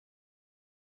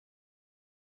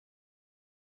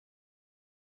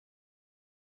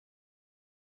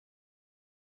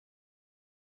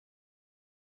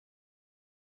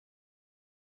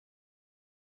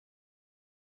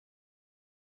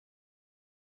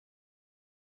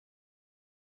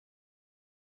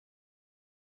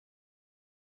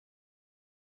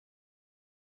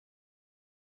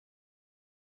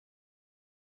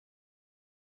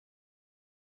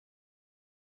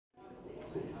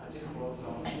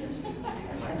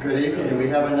Good evening. We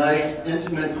have a nice,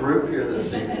 intimate group here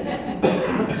this evening.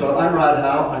 So I'm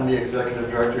Howe. I'm the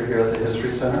Executive Director here at the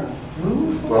History Center.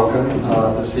 Welcome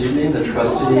this evening. The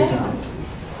trustees.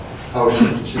 Oh,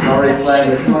 she's already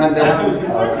flagging. Come on down.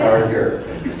 Card here.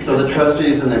 So the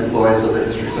trustees and the employees of the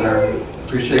History Center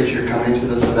appreciate you coming to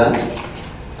this event.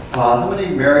 How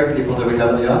many married people do we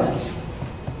have in the audience?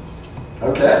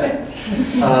 Okay.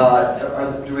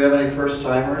 Do we have any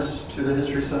first-timers to the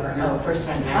History Center here? Oh,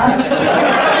 first-time I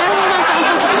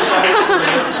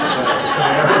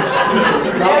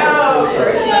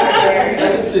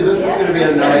can see this is going to be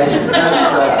a nice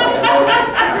crowd.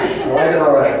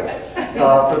 All right.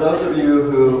 For those of you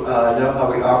who know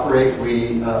how we operate,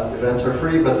 events are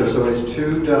free, but there's always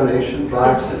 2 donation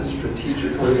boxes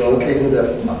strategically located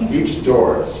at each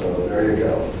door, so there you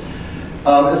go.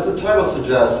 As the title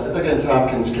suggests, Ithaca and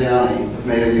Tompkins County have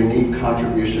made a unique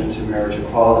contribution to marriage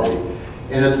equality.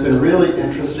 And it's been really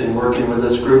interesting working with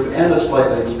this group and a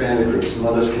slightly expanded group. Some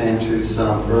others came to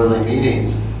some early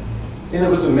meetings. And it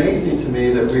was amazing to me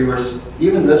that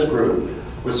even this group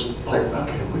was like,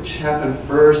 okay, which happened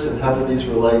first and how do these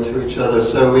relate to each other?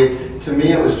 So to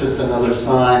me, it was just another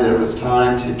sign that it was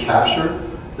time to capture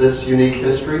this unique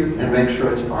history and make sure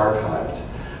it's archived.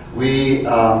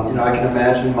 I can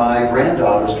imagine my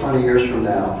granddaughters 20 years from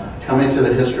now coming to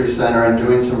the History Center and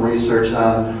doing some research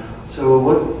on, so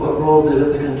what role did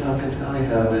Ithaca and Tompkins County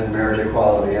have in marriage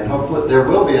equality? And hopefully there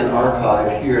will be an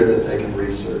archive here that they can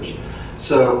research.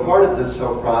 So part of this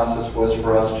whole process was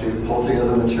for us to pull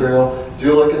together material.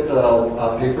 Do look at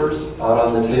the papers out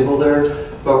on the table there,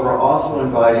 but we're also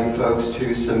inviting folks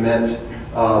to submit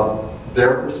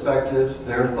their perspectives,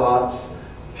 their thoughts,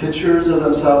 pictures of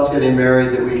themselves getting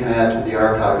married that we can add to the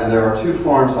archive. And there are 2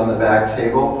 forms on the back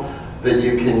table that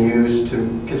you can use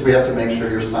because we have to make sure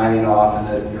you're signing off and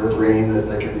that you're agreeing that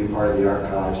they can be part of the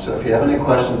archive. So if you have any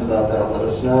questions about that, let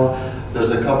us know. There's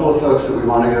a couple of folks that we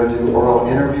want to go do oral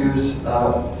interviews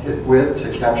with to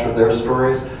capture their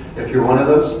stories. If you're one of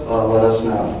those, let us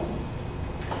know.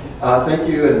 Thank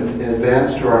you in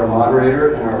advance to our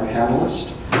moderator and our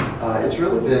panelists. It's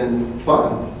really been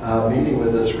fun meeting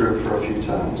with this group for a few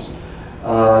times.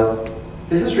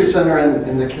 The History Center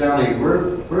in the county,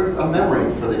 we're a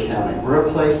memory for the county. We're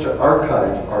a place to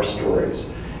archive our stories.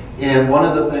 And one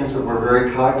of the things that we're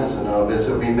very cognizant of is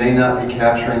that we may not be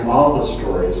capturing all the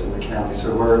stories in the county.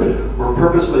 So we're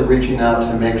purposely reaching out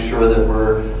to make sure that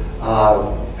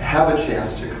we have a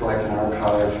chance to collect and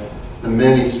archive the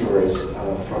many stories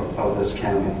of this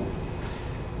county.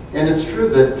 And it's true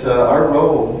that our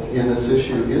role in this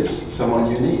issue is somewhat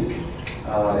unique.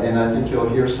 And I think you'll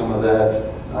hear some of that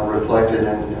reflected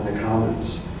in the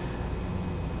comments.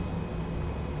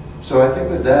 So I think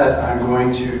with that, I'm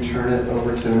going to turn it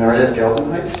over to Mariette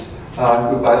Geldenhuys,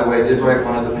 who, by the way, did write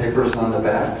one of the papers on the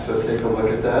back, so take a look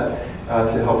at that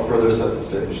to help further set the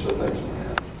stage. So thanks,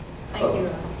 Mariette. Thank you.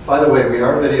 By the way, we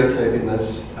are videotaping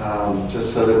this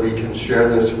just so that we can share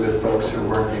this with folks who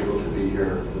weren't able to be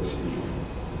here this evening.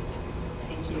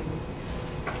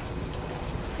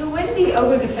 So when the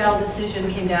Obergefell decision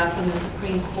came down from the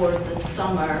Supreme Court this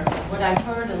summer, what I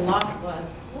heard a lot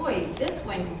was, boy, this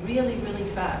went really, really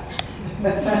fast. 1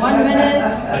 minute,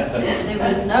 there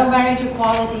was no marriage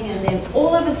equality, and then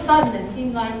all of a sudden, it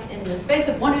seemed like in the space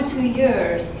of 1 or 2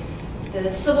 years,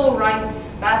 the civil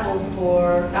rights battle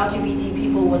for LGBT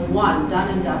people was won, done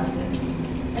and dusted.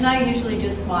 And I usually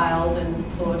just smiled and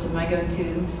thought, am I going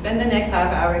to spend the next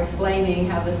half hour explaining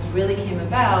how this really came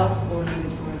about, or leave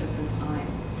it for a different time?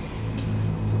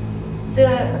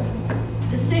 The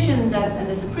decision that in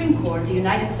the Supreme Court, the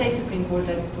United States Supreme Court,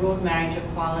 that brought marriage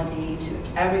equality to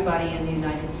everybody in the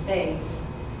United States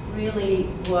really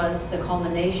was the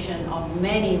culmination of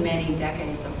many, many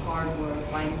decades of hard work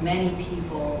by many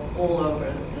people all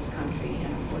over this country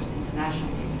and, of course,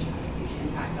 internationally, which had a huge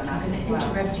impact on us as well. I'll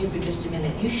interrupt you for just a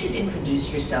minute. You should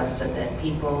introduce yourself so that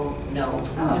people know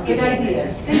who's good idea.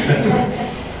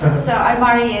 So I'm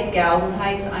Mariette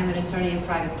Geldenhuys. I'm an attorney in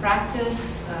private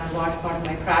practice. A large part of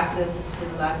my practice for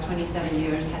the last 27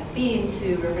 years has been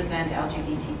to represent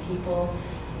LGBT people.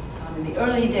 In the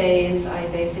early days, I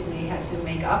basically had to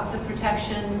make up the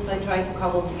protections I tried to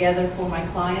cobble together for my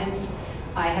clients.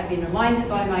 I have been reminded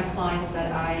by my clients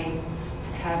that I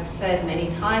have said many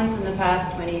times in the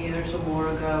past 20 years or more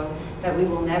ago that we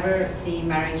will never see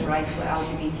marriage rights for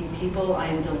LGBT people. I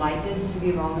am delighted to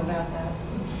be wrong about that.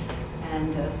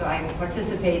 And so I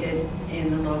participated in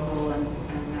the local and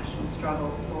national struggle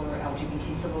for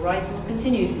LGBT civil rights and will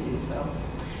continue to do so.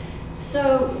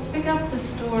 So to pick up the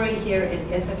story here in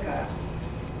Ithaca,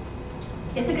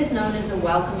 Ithaca is known as a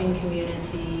welcoming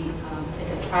community.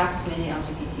 It attracts many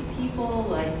LGBT people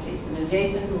like Jason and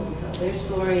Jason, who will tell their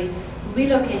story,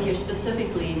 relocate here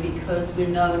specifically because we're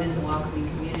known as a welcoming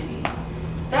community.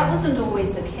 That wasn't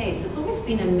always the case. It's always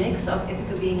been a mix of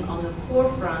Ithaca being on the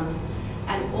forefront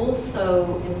and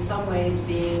also in some ways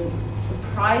being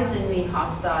surprisingly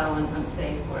hostile and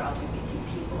unsafe for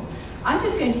LGBT people. I'm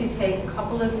just going to take a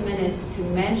couple of minutes to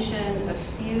mention a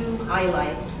few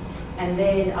highlights, and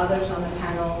then others on the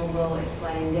panel will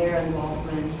explain their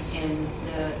involvement in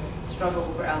the struggle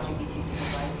for LGBT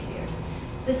civil rights here.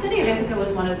 The city of Ithaca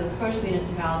was one of the first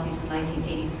municipalities in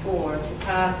 1984 to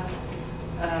pass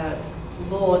a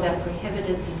law that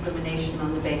prohibited discrimination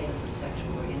on the basis of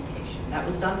sexual orientation. That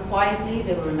was done quietly.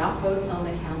 There were enough votes on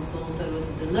the council, so it was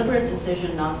a deliberate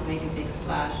decision not to make a big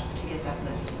splash to get that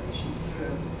legislation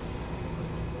through.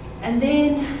 And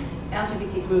then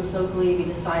LGBT groups locally, we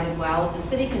decided, well, if the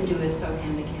city can do it, so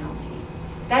can the county.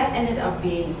 That ended up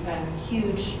being a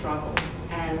huge struggle.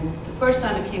 And the first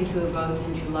time it came to a vote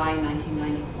in July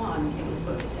 1991, it was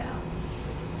voted down,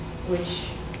 which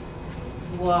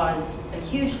was a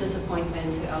huge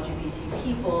disappointment to LGBT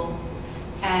people.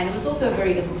 And it was also a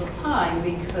very difficult time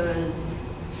because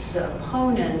the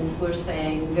opponents were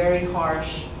saying very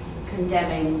harsh,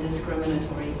 condemning,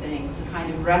 discriminatory things. The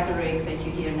kind of rhetoric that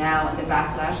you hear now and the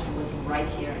backlash was right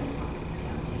here in Tompkins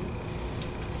County.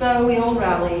 So we all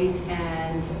rallied,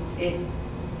 and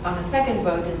on a second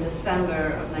vote in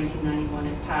December of 1991,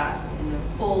 it passed in a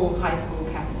full high school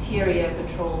cafeteria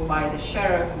patrolled by the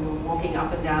sheriff, who were walking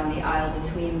up and down the aisle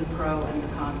between the pro and the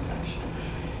con section.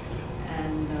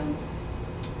 And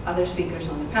other speakers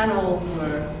on the panel who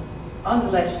were on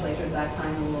the legislature at that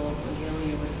time who will regale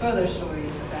you with further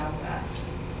stories about that.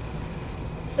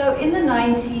 So in the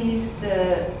 90s,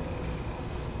 the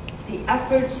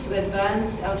efforts to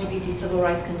advance LGBT civil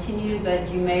rights continued, but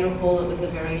you may recall it was a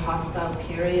very hostile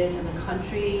period in the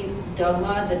country.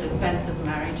 DOMA, the Defense of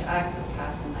Marriage Act, was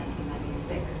passed in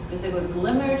 1996 because there were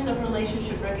glimmers of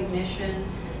relationship recognition.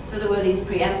 So there were these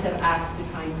preemptive acts to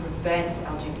try and prevent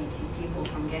LGBT people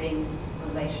from getting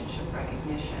relationship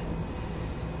recognition.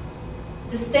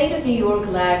 The state of New York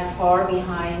lagged far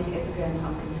behind Ithaca and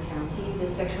Tompkins County. The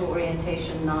Sexual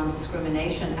Orientation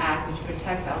Non-Discrimination Act, which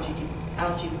protects LGBT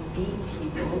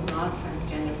people, not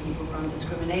transgender people, from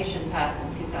discrimination, passed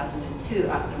in 2002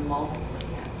 after multiple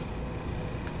attempts.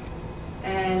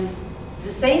 And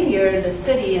the same year, the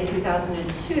city in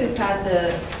 2002 passed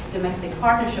the Domestic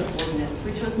Partnership Ordinance,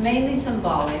 which was mainly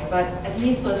symbolic, but at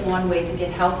least was one way to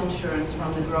get health insurance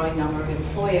from the growing number of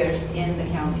employers in the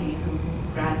county who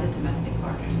granted domestic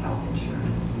partners health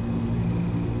insurance.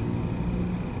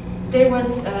 There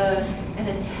was an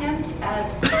attempt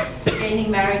at gaining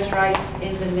marriage rights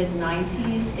in the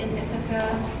mid-90s in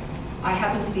Ithaca. I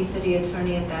happened to be city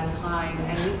attorney at that time,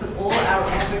 and we put all our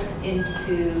efforts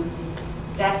into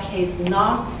that case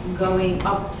not going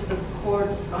up to the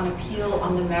courts on appeal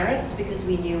on the merits because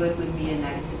we knew it would be a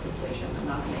negative decision. I'm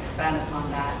not going to expand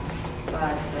upon that,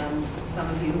 but some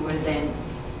of you who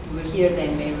were here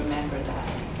then may remember that.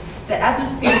 The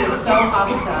atmosphere was so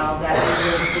hostile that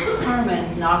we were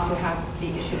determined not to have the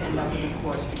issue end up in the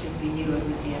courts because we knew it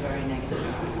would be a very negative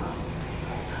outcome.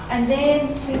 And then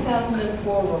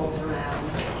 2004 rolls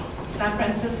around. San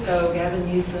Francisco, Gavin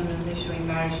Newsom is issuing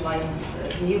marriage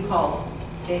licenses. New Paltz,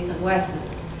 Jason West is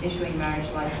issuing marriage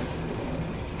licenses.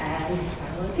 And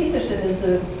Carolyn Peterson is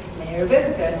the mayor of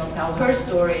Ithaca, and will tell her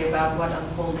story about what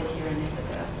unfolded here in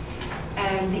Ithaca.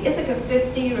 And the Ithaca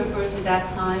 50 refers to that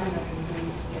time. That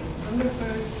includes Jason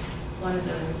Hungerford, one of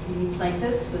the lead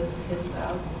plaintiffs with his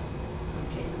spouse,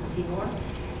 Jason Seymour.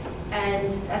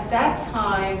 And at that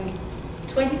time,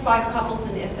 25 couples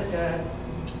in Ithaca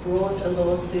brought a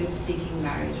lawsuit seeking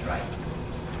marriage rights.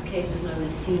 The case was known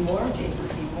as Seymour, Jason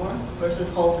Seymour,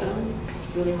 versus Holcomb,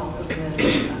 Julie Holcomb, the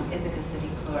Ithaca city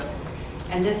clerk.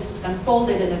 And this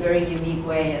unfolded in a very unique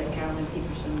way, as Carolyn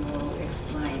Peterson will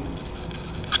explain.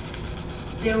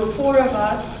 There were four of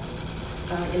us,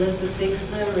 Elizabeth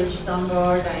Bixler, Rich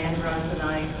Dunbar, Diane Bruns, and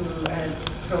I, who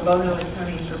as pro bono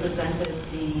attorneys represented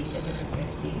the Ithaca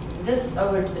 50. This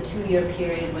over the 2-year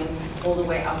period went all the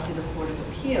way up to the Court of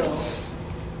Appeals,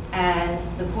 and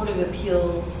the Court of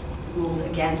Appeals ruled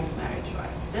against marriage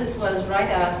rights. This was right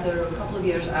after, a couple of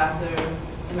years after,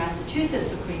 the Massachusetts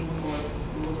Supreme Court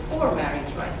ruled for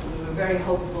marriage rights, and we were very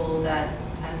hopeful that,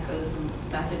 as goes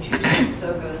Massachusetts,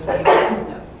 so goes New York.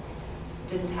 No,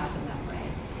 didn't happen that way.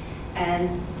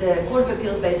 And the Court of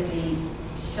Appeals basically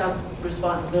shoved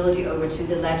responsibility over to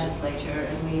the legislature,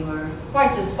 and we were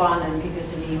quite despondent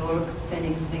because in New York,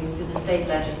 sending things to the state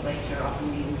legislature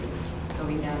often means it's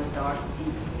going down a dark,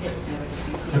 deep pit, never to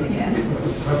be seen again.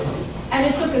 And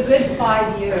it took a good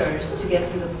 5 years to get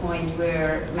to the point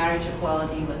where marriage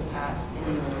equality was passed in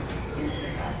New York in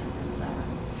 2011.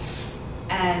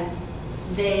 And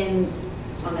then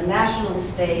on the national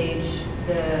stage,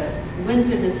 the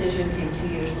Windsor decision came 2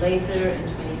 years later in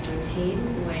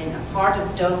 2013 when a part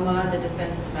of DOMA, the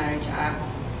Defense of Marriage Act,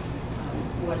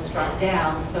 was struck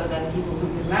down so that people who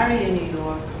could marry in New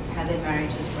York had their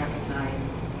marriages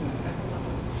recognized in the federal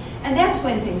level. And that's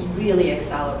when things really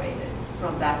accelerated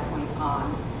from that point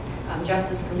on.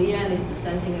 Justice Scalia, in his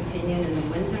dissenting opinion in the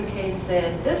Windsor case,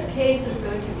 said this case is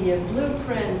going to be a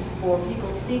blueprint for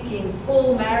people seeking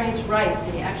full marriage rights.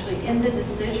 And he actually, in the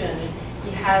decision,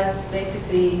 he has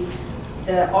basically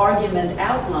the argument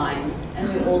outlined, and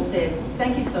we all said,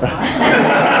 thank you so much.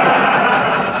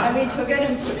 And we took it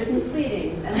and put it in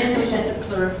pleadings. And then there was just a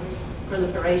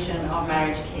proliferation of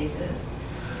marriage cases.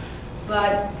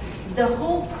 But the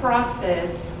whole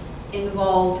process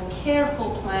involved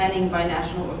careful planning by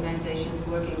national organizations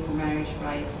working for marriage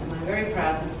rights. And I'm very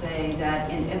proud to say that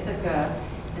in Ithaca,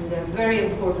 and the very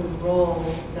important role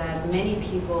that many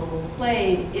people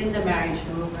played in the marriage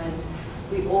movement,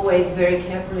 we always very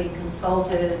carefully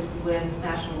consulted with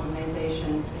national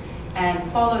organizations and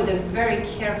followed a very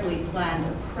carefully planned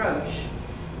approach.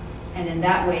 And in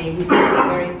that way, we played a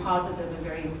very positive and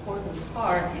very important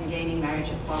part in gaining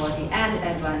marriage equality and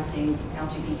advancing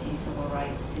LGBT civil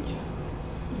rights in general.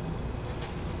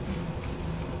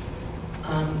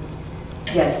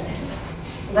 Yes.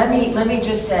 Let me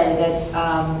just say that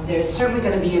there's certainly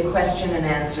going to be a question and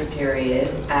answer period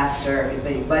after,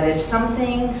 but if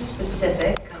something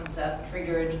specific comes up,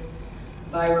 triggered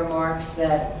by remarks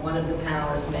that one of the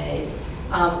panelists made,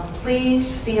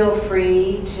 please feel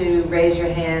free to raise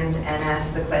your hand and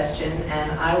ask the question,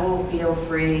 and I will feel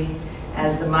free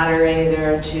as the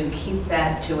moderator to keep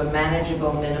that to a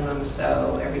manageable minimum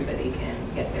so everybody can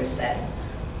get their say.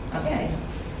 Okay.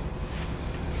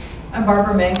 I'm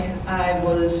Barbara Mink. I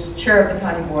was chair of the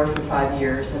county board for 5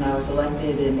 years, and I was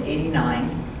elected in '89.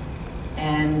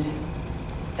 And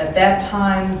at that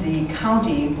time, the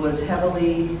county was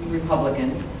heavily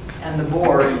Republican, and the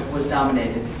board was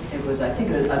dominated. It was, I think,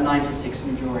 a 9-6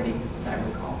 majority, as I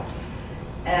recall.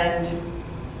 And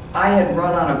I had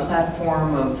run on a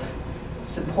platform of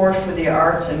support for the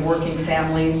arts and working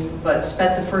families, but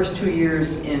spent the first 2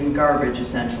 years in garbage,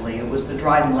 essentially. It was the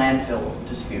Dryden landfill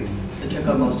dispute that took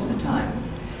up most of the time.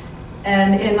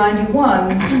 And in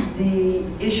 '91, the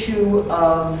issue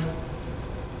of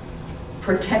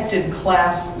protected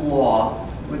class law,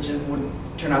 which would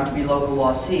turn out to be local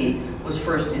law C, was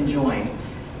first enjoined.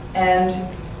 And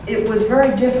it was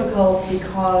very difficult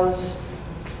because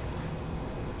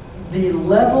the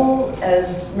level,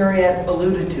 as Mariette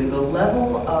alluded to, the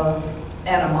level of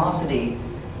animosity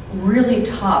really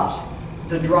topped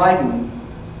the Dryden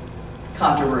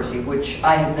controversy, which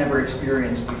I had never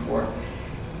experienced before.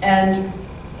 And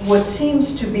what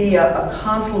seems to be a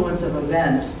confluence of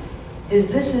events is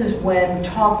this is when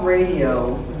talk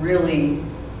radio really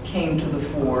came to the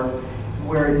fore,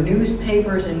 where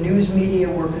newspapers and news media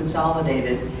were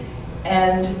consolidated.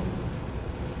 And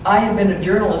I had been a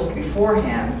journalist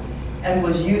beforehand and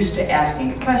was used to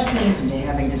asking questions and to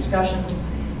having discussions.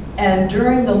 And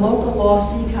during the local law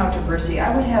C controversy,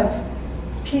 I would have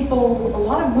people, a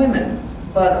lot of women,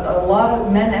 but a lot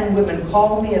of men and women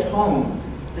call me at home.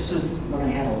 This was when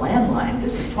I had a landline.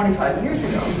 This was 25 years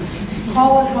ago.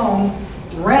 Call at home,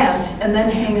 rant, and then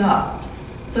hang up.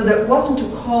 So that wasn't a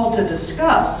call to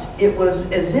discuss. It was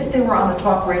as if they were on a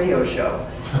talk radio show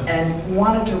and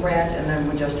wanted to rant and then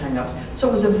would just hang up. So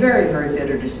it was a very, very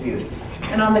bitter dispute.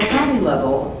 And on the county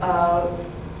level,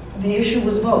 the issue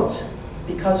was votes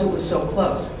because it was so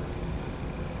close.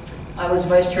 I was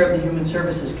vice chair of the Human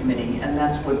Services Committee, and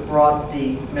that's what brought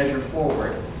the measure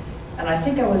forward. And I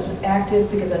think I was active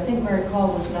because I think Mary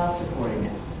Call was not supporting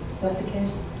it. Is that the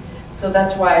case? So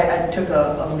that's why I took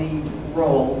a lead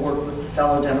role, worked with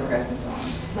fellow Democrats and so on.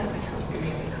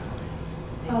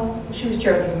 She was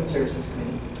chair of the Human Services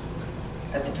Committee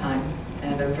at the time,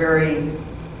 and a very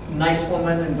nice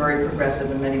woman and very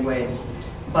progressive in many ways.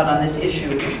 But on this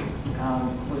issue,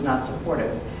 was not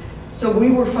supportive. So we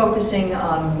were focusing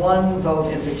on one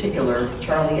vote in particular,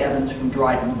 Charlie Evans from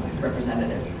Dryden,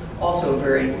 representative, also a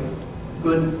very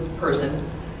good person,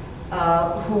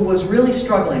 who was really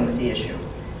struggling with the issue.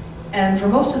 And for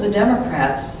most of the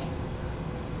Democrats,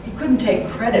 you couldn't take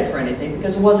credit for anything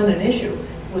because it wasn't an issue.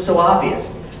 It was so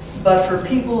obvious. But for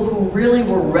people who really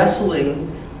were wrestling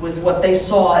with what they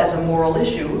saw as a moral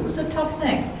issue, it was a tough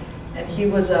thing. And he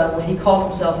was what he called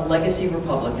himself a legacy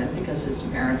Republican because his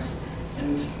parents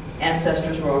and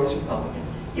ancestors were always Republican,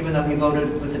 even though he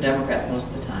voted with the Democrats most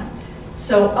of the time.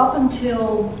 So up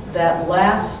until that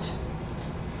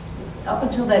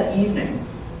evening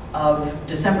of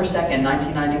December 2nd,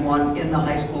 1991, in the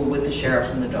high school with the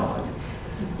sheriffs and the dogs,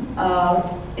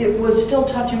 it was still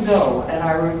touch and go. And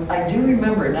I do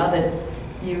remember, now that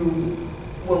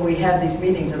when we had these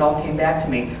meetings, it all came back to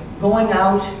me, going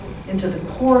out into the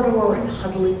corridor and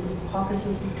huddling with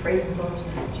caucuses and trading votes,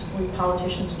 just the way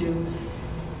politicians do.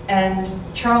 And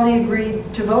Charlie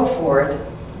agreed to vote for it,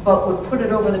 but what put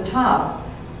it over the top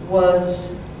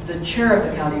was the chair of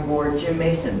the county board, Jim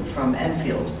Mason from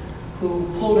Enfield, who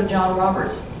pulled a John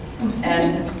Roberts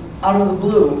and out of the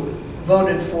blue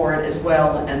voted for it as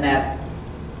well, and that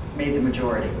made the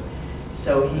majority.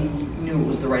 So he knew it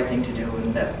was the right thing to do,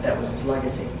 and that was his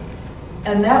legacy.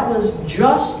 And that was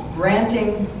just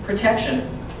granting protection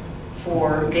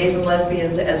for gays and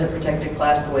lesbians as a protected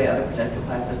class the way other protected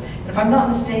classes. And if I'm not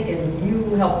mistaken,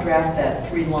 you helped draft that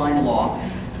 3-line law.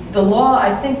 The law,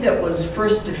 I think, that was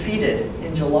first defeated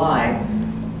in July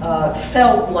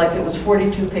felt like it was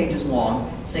 42 pages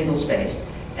long, single-spaced,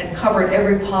 and covered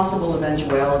every possible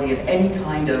eventuality of any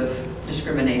kind of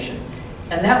discrimination.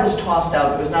 And that was tossed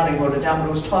out. It was not only voted down, but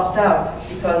it was tossed out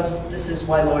because this is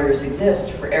why lawyers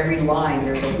exist. For every line,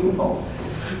 there's a loophole.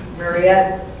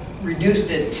 Mariette reduced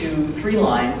it to 3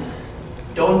 lines.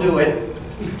 Don't do it,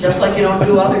 just like you don't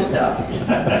do other stuff.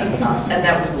 And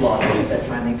that was the law that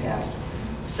finally passed.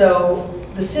 So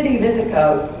the city of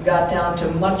Ithaca got down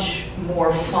to much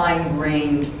more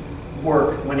fine-grained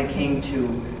work when it came to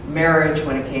marriage,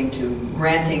 when it came to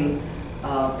granting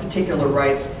particular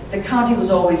rights. The county was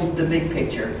always the big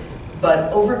picture,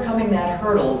 but overcoming that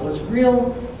hurdle was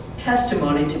real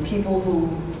testimony to people who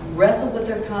wrestled with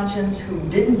their conscience, who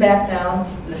didn't back down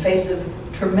in the face of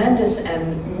tremendous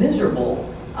and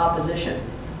miserable opposition.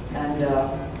 And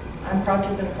I'm proud to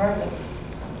have been a part of it.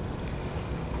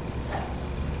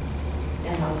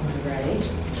 And on my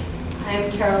right.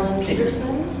 I'm Carolyn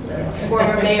Peterson, the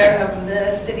former mayor of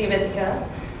the city of Ithaca,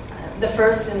 the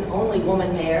first and only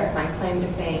woman mayor, my claim to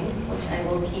fame, which I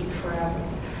will keep forever.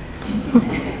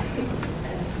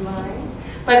 That's mine.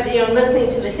 But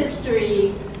listening to the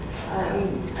history,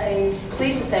 I'm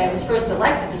pleased to say I was first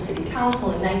elected to city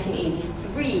council in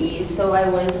 1983, so I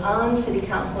was on city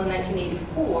council in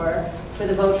 1984 for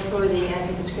the vote for the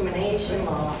anti-discrimination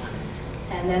law.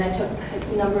 And then I took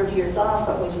a number of years off,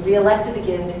 but was re-elected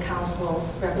again to council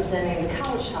representing the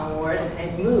College Town Ward, and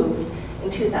I moved in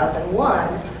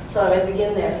 2001. So I was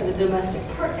again there for the domestic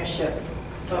partnership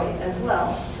vote as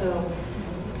well. So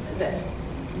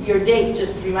your dates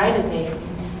just reminded me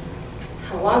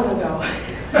how long ago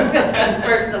I was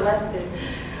first elected.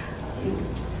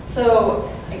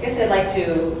 So I guess I'd like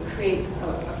to create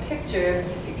a picture.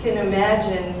 If you can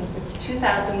imagine, it's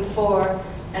 2004,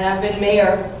 and I've been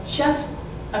mayor just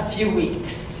a few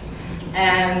weeks.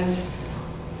 And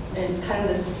there's kind of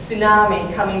this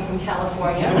tsunami coming from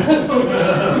California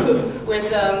with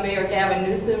Mayor Gavin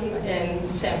Newsom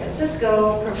in San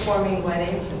Francisco performing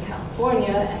weddings in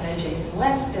California, and then Jason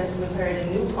West, as we heard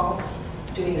in New Paltz,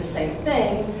 doing the same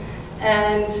thing.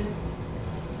 And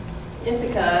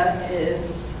Ithaca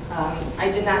is, I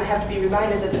did not have to be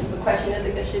reminded that this is a question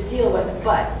Ithaca should deal with,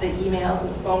 but the emails and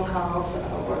the phone calls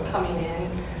were coming in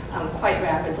quite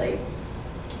rapidly.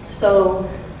 So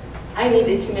I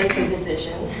needed to make a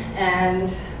decision,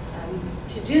 and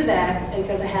to do that,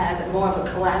 because I had more of a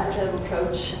collaborative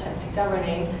approach to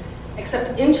governing,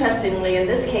 except interestingly, in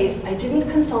this case, I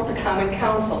didn't consult the Common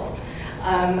Council.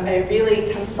 I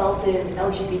really consulted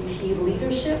LGBT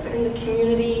leadership in the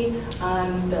community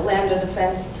on the Lambda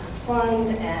Defense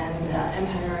Fund and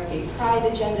Empire Gay Pride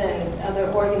Agenda and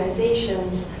other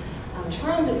organizations,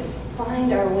 trying to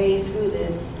find our way through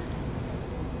this.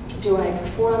 Do I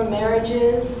perform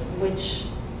marriages which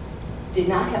did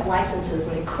not have licenses,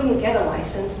 and they couldn't get a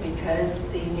license because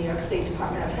the New York State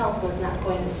Department of Health was not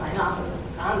going to sign off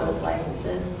on those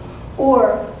licenses?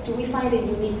 Or do we find a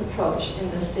unique approach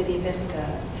in the city of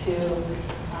Ithaca to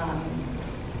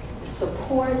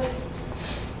support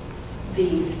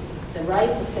the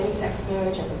rights of same-sex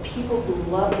marriage and the people who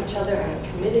love each other and are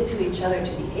committed to each other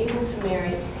to be able to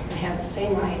marry and have the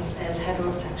same rights as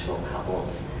heterosexual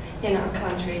couples in our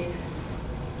country?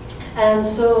 And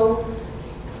so,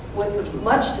 with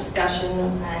much discussion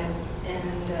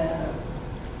and a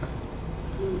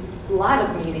lot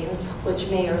of meetings, which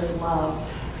mayors love,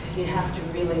 you have to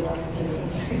really love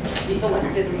meetings to be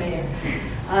elected mayor,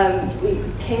 we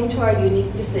came to our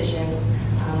unique decision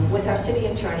with our city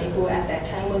attorney, who at that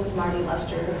time was Marty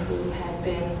Luster, who had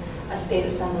been a state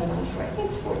assemblyman for I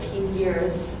think 14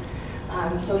 years.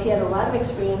 So he had a lot of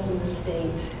experience in the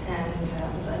state and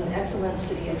was an excellent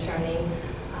city attorney.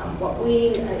 What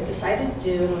we decided to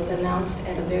do and was announced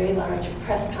at a very large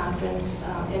press conference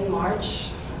in March,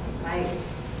 my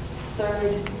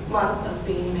 3rd month of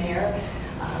being mayor,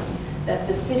 that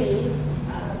the city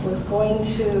was going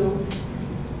to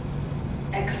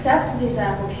accept these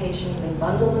applications and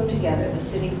bundle them together. The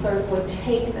city clerk would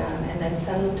take them and then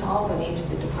send them to Albany to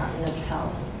the Department of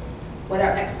Health. What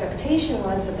our expectation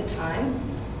was at the time,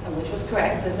 which was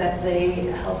correct, was that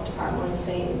the health department would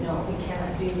say, no, we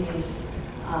cannot do these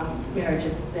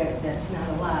marriages, that's not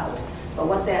allowed. But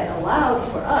what that allowed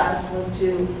for us was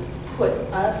to put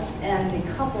us and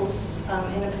the couples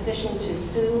in a position to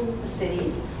sue the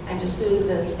city and to sue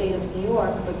the state of New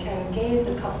York, but kind of gave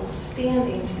the couples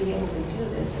standing to be able to do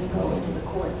this and go into the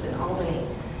courts in Albany.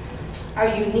 Our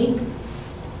unique...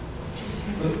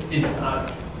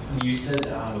 You said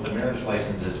with the marriage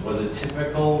licenses, was it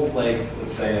typical, like,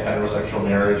 let's say a heterosexual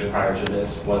marriage prior to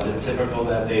this, was it typical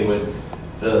that they would,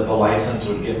 the license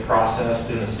would get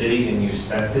processed in the city and you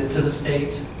sent it to the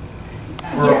state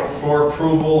for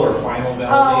approval or final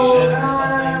validation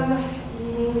or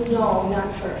something? No,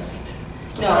 not first.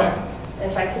 No, Okay.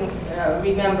 If I can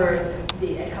remember,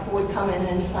 a couple would come in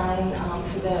and sign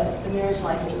for the marriage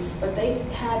license, but they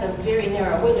had a very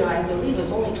narrow window. I believe it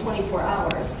was only 24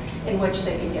 hours in which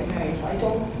they could get married. So I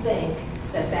don't think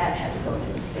that had to go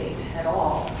to the state at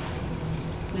all.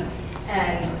 No.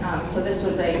 And so this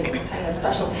was a kind of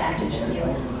special package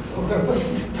deal we're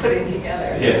putting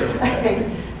together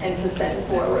and to send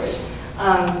forward.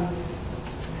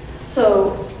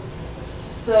 So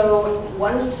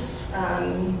once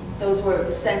those were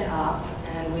sent off,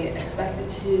 and we expected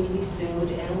to be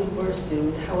sued, and we were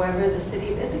sued. However, the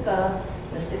city of Ithaca,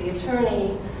 the city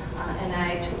attorney, and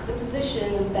I took the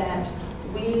position that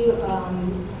we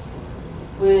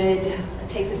would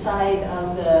take the side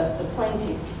of the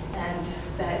plaintiff, and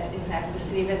that, in fact, the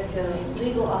city of Ithaca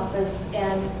legal office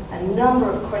and a number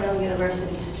of Cornell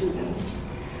University students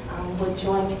would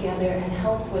join together and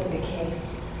help with the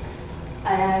case.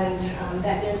 And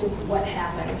that is what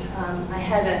happened. I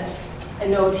had a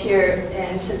note here,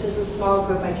 and since it's a small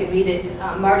group, I could read it.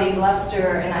 Marty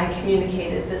Lester and I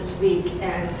communicated this week,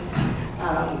 and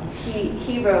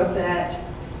he wrote that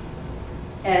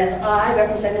as I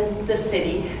represented the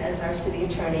city as our city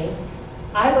attorney,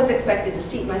 I was expected to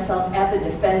seat myself at the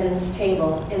defendant's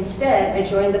table. Instead, I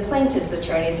joined the plaintiff's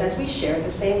attorneys as we shared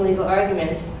the same legal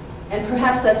arguments. And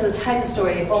perhaps that's the type of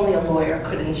story only a lawyer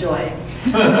could enjoy.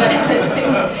 But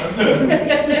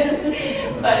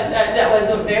that was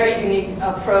a very unique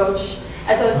approach.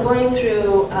 As I was going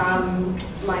through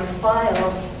my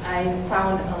files, I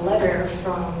found a letter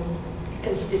from a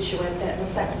constituent that was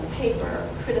sent to the paper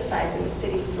criticizing the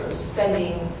city for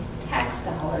spending tax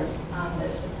dollars on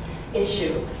this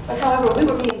issue. But however, we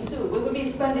were being sued. We would be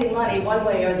spending money one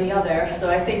way or the other, so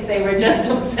I think they were just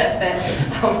upset that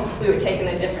we were taking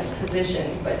a different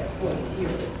position. But when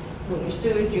you're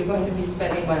sued, you're going to be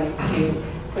spending money to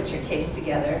put your case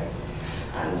together.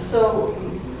 So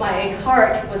my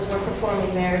heart was for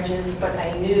performing marriages, but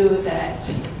I knew that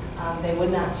they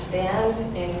would not stand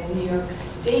in New York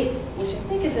State, which I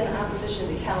think is in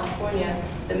opposition to California.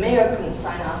 The mayor couldn't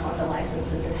sign off on the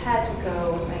licenses. It had to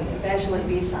go and eventually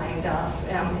be signed off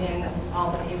in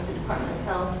Albany with the Department of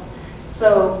Health.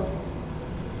 So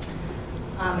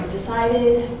I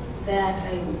decided that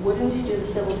I wouldn't do the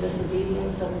civil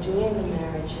disobedience of doing the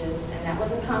marriages, and that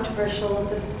was a controversial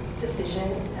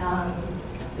decision.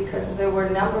 Because there were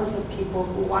numbers of people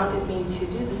who wanted me to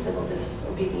do the civil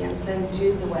disobedience and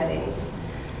do the weddings.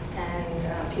 And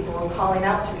people were calling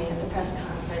out to me at the press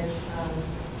conference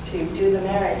to do the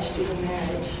marriage, do the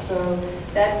marriage. So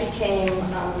that became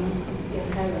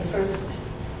kind of the first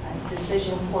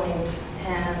decision point.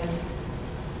 And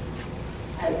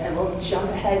I will jump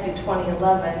ahead to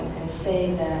 2011 and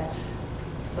say that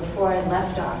before I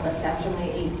left office, after my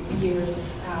 8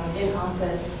 years in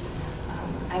office,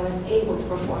 I was able to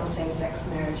perform same-sex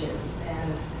marriages.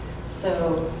 And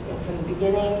so from the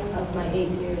beginning of my 8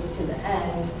 years to the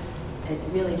end, it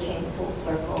really came full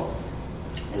circle.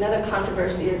 Another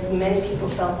controversy is many people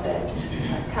felt that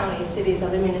counties, cities,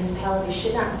 other municipalities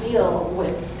should not deal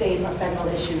with state or federal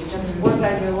issues, just work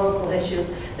on your local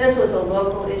issues. This was a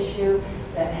local issue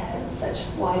that had such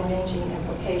wide-ranging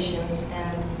implications,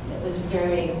 and it was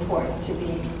very important to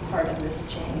be part of this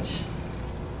change.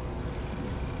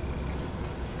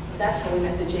 That's how we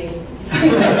met the Jasons.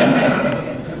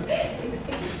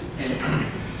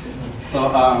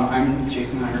 So I'm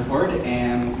Jason Hungerford,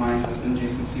 and my husband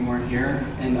Jason Seymour here,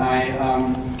 and I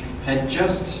had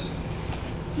just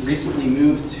recently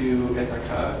moved to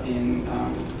Ithaca in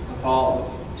the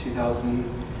fall of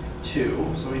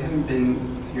 2002, so we haven't been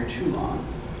here too long.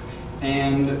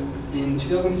 And in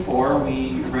 2004,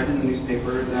 we read in the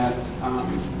newspaper that,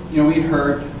 we'd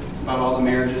heard about all the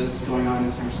marriages going on in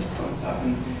San Francisco and stuff,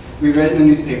 and we read in the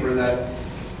newspaper that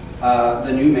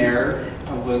the new mayor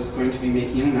was going to be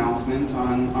making an announcement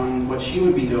on what she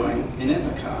would be doing in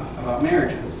Ithaca about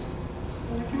marriages. So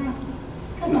we're like,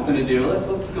 got nothing to do.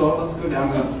 Let's go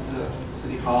down to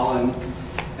City Hall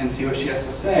and see what she has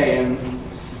to say. And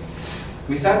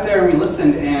we sat there and we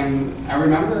listened, and I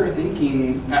remember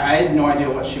thinking, I had no idea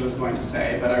what she was going to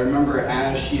say, but I remember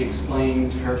as she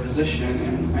explained her position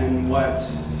and what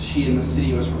she and the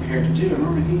city was prepared to do, I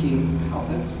remember thinking, wow,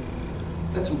 that's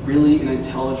really an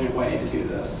intelligent way to do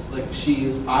this. Like,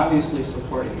 she's obviously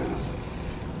supporting this,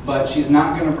 but she's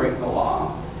not going to break the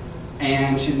law,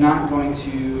 and she's not going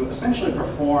to essentially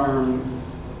perform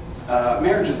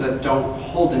marriages that don't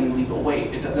hold any legal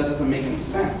weight. That doesn't make any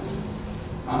sense.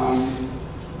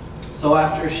 So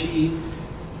after she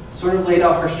sort of laid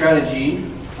out her strategy,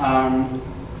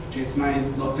 Jason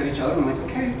and I looked at each other and were like,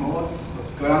 okay, well,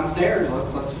 let's go downstairs.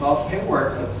 Let's fill out the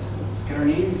paperwork. Let's get our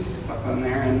names up on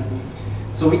there. And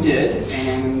so we did.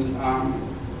 And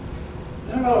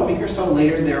then about a week or so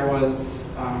later, there was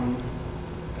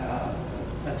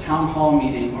a town hall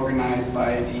meeting organized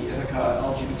by the Ithaca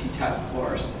LGBT Task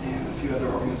Force and a few other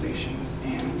organizations.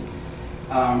 And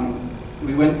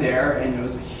we went there, and it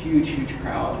was a huge, huge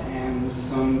crowd, and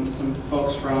some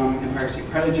folks from Empire State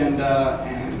Pride Agenda,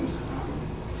 and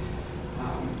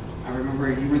I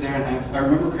remember you were there, and if I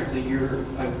remember correctly, your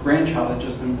grandchild had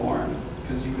just been born,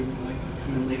 because you would like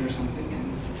come in late or something.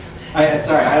 And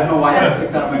sorry, I don't know why that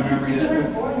sticks out in my memory. He was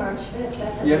born March 5th.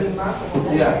 That's a remarkable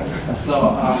day. Yeah.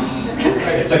 So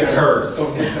it's a curse.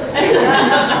 Okay, sorry.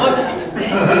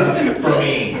 For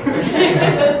me.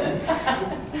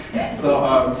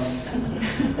 So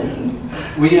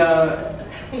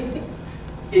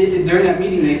during that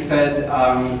meeting, they said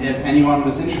if anyone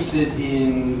was interested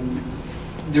in,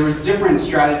 there was different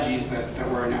strategies that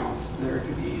were announced. There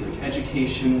could be like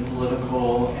education,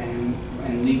 political,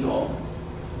 and legal.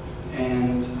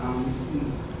 And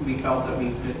we felt that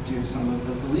we could do some of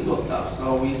the legal stuff.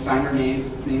 So we signed our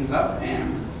names up,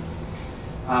 and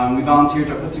we volunteered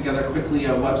to put together quickly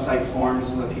a website form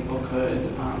so that people could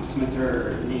submit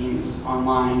their names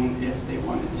online if they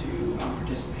wanted to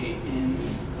participate in.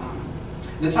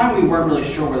 At the time, we weren't really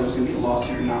sure whether there was going to be a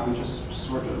lawsuit or not. We were just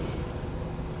sort of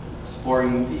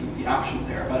exploring the options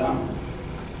there. But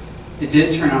it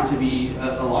did turn out to be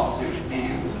a lawsuit,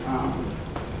 and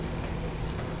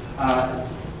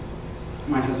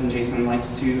my husband Jason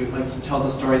likes to tell the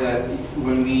story that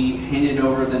when we handed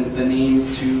over the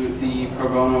names to the pro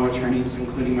bono attorneys,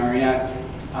 including Mariette,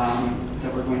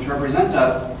 that were going to represent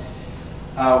us,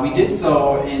 we did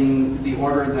so in the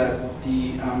order that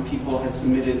the people had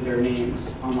submitted their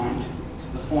names online to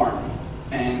the form.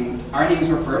 And our names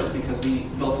were first because we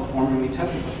built the form and we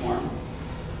tested the form.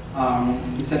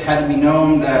 He said, had it been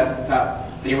known that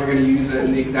they were going to use it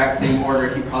in the exact same order,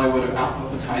 he probably would have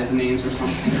alphabetized the names or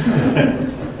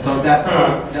something. So that's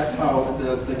how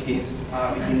the case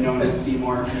became known as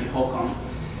Seymour v. Holcomb.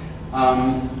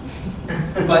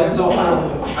 But so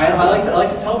I like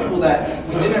to tell people that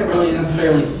we didn't really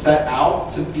necessarily set out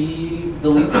to be the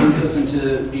lead plaintiffs and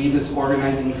to be this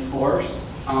organizing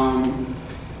force,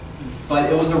 but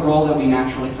it was a role that we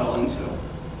naturally fell into.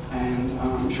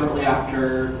 And shortly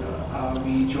after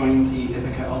we joined the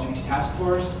Ithaca LGBT Task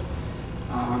Force,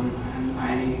 and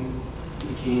I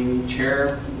became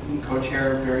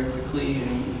co-chair very quickly,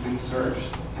 and served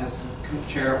as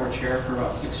co-chair or chair for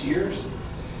about 6 years.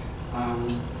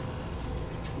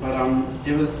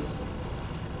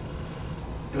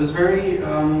 It was very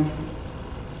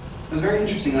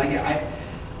interesting. Like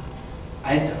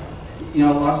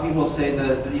lots of people say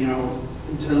that, at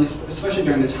least especially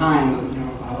during the time,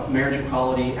 marriage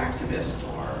equality activist,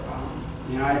 or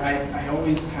I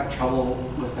always have trouble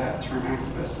with that term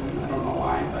activist, and I don't know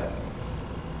why, but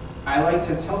I like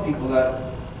to tell people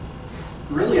that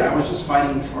really I was just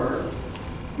fighting for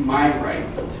my right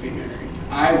to be married.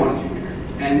 I wanted to be married,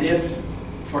 and if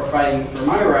for fighting for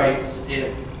my rights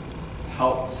it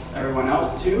helped everyone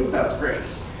else too, that's great.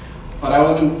 But I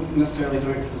wasn't necessarily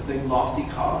doing it for this big lofty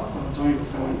cause. I was doing it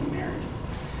because I wanted to be married,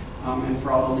 and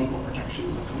for all the legal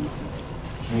protections that come with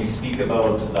it. Can you speak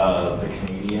about the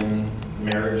Canadian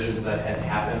marriages that had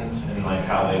happened, and like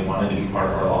how they wanted to be part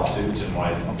of our lawsuit and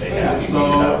why they had to be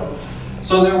moved out?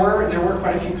 So there were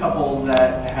quite a few couples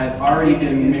that had already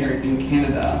been married in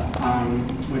Canada,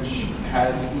 which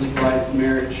had legalized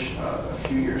marriage a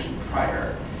few years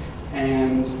prior,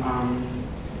 and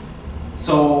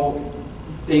so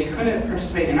they couldn't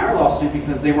participate in our lawsuit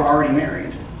because they were already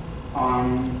married.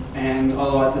 And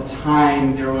although at the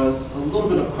time there was a little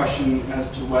bit of question as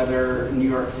to whether New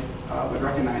York would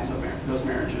recognize those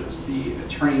marriages, the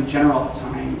Attorney General at the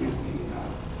time,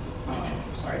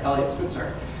 Elliot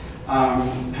Spitzer,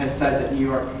 had said that New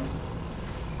York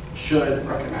should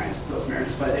recognize those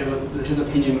marriages, but his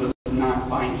opinion was not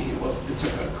binding. It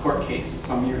took a court case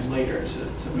some years later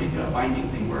to make it a binding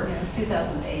thing where... Yeah, it was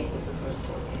 2008 was the first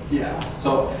court case. Yeah,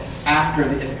 so after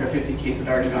the Ithaca 50 case had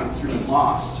already gone through and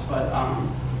lost, but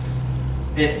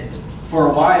for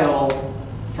a while,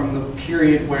 from the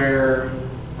period where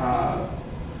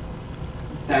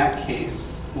that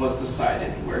case was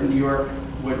decided, where New York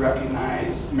would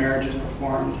recognize marriages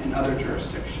performed in other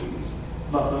jurisdictions,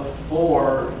 but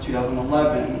before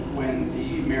 2011, when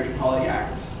the Marriage Equality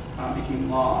Act became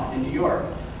law in New York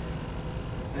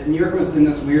was in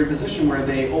this weird position where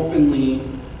they openly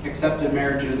accepted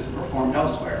marriages performed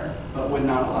elsewhere, but would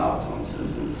not allow its own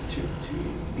citizens to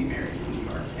be married in New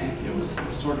York. And it was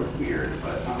sort of weird,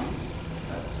 but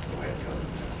that's the way it goes,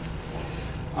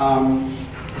 I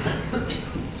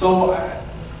guess. So,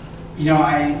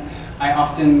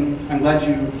 I'm glad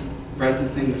you read the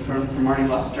thing from Marty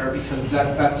Lester, because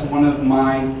that's one of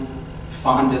my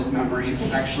fondest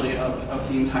memories, actually, of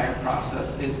the entire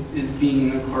process, is being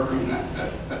in the courtroom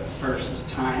that first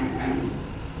time,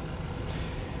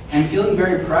 and feeling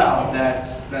very proud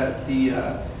that the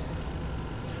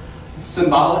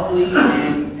symbolically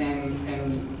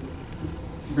and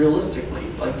realistically,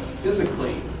 like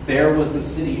physically, there was the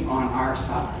city on our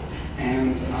side,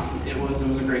 and it was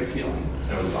a great feeling.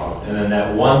 It was all, and then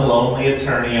that one lonely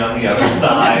attorney on the other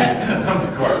side of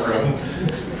the courtroom.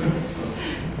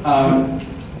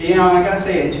 And I gotta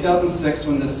say, in 2006,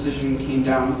 when the decision came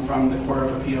down from the Court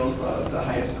of Appeals, the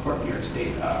highest court in New York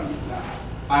State,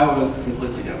 I was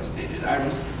completely devastated. I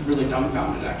was really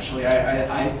dumbfounded, actually.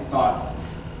 I thought,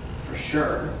 for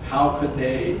sure, how could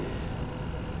they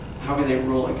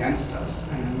rule against us,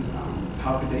 and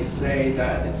how could they say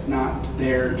that it's not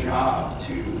their job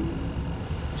to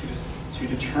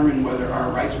determine whether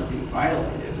our rights were being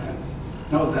violated?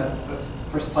 That's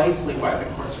precisely why the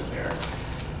courts are there.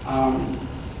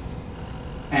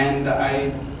 And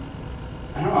I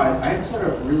don't know, I sort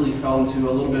of really fell into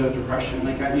a little bit of depression.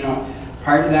 Like,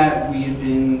 prior to that, we had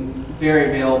been very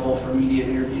available for media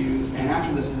interviews, and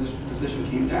after this decision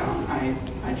came down, I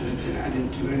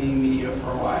didn't do any media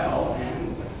for a while,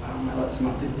 and I let some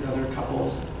of the other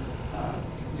couples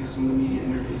do some of the media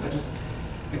interviews.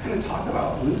 I couldn't talk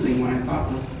about losing when I thought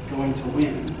was going to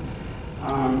win.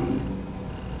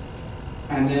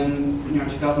 And then,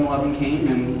 2011 came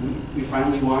and we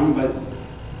finally won, but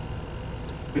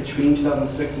between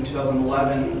 2006 and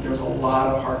 2011, there was a lot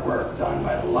of hard work done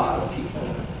by a lot of people.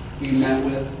 We met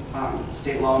with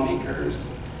state lawmakers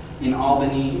in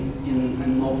Albany,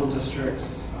 in local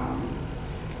districts.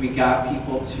 We got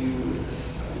people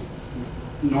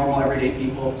normal everyday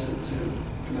people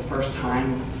for the first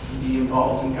time, to be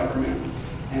involved in government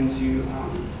and to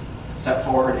step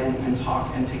forward and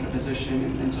talk and take a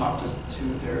position and talk to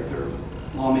their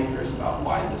lawmakers about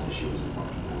why this issue was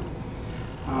important to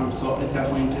them. So it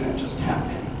definitely didn't just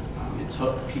happen. It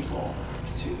took people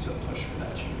to push for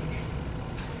that change.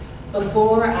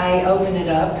 Before I open it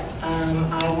up,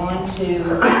 I want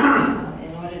to,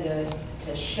 in order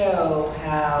to show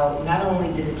how not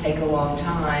only did it take a long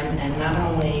time, and not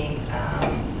only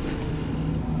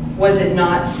was it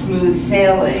not smooth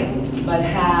sailing, but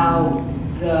how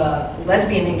the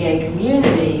lesbian and gay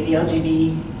community, the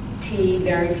LGBT,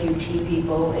 very few T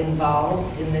people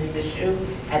involved in this issue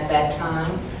at that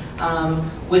time,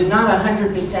 was not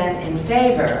 100% in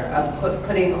favor of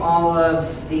putting all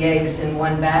of the eggs in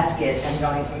one basket and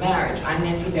going for marriage. I'm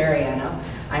Nancy Bereano.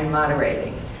 I'm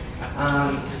moderating.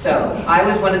 So I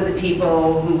was one of the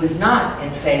people who was not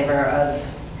in favor of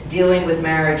dealing with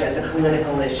marriage as a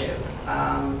political issue.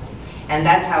 And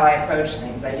that's how I approached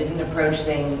things. I didn't approach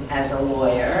things as a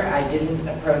lawyer. I didn't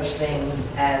approach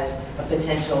things as a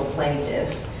potential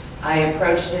plaintiff. I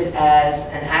approached it as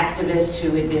an activist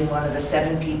who had been one of the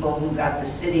 7 people who got the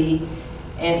city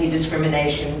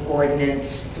anti-discrimination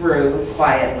ordinance through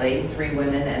quietly. 3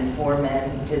 women and 4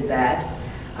 men did that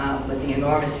with the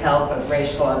enormous help of Ray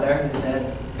Schlother, who's a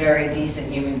very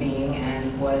decent human being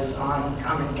and was on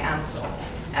Common Council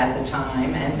at the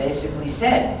time, and basically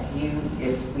said,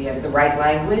 if we have the right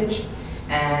language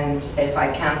and if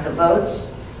I count the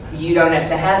votes, you don't have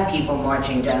to have people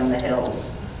marching down the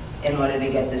hills in order to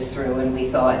get this through. And we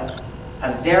thought,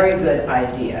 a very good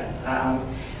idea.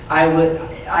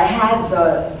 I had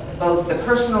both the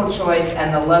personal choice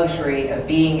and the luxury of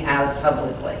being out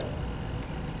publicly.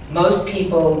 Most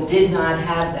people did not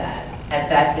have that. at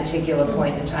that particular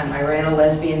point in time. I ran a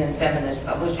lesbian and feminist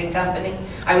publishing company.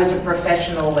 I was a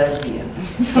professional lesbian,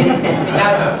 in a sense. I mean,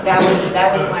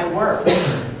 that was my work,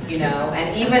 you know.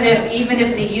 And even if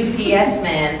the UPS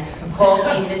man called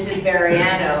me Mrs.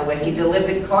 Bereano when he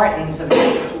delivered cartons of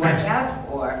things to watch out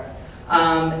for,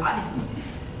 I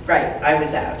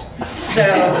was out. So,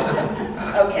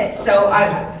 okay, so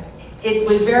it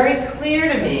was very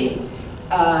clear to me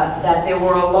that there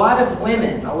were a lot of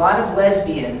women, a lot of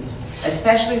lesbians,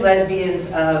 especially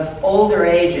lesbians of older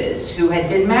ages, who had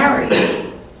been married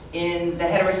in the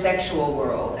heterosexual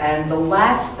world, and the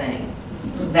last thing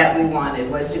that we wanted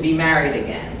was to be married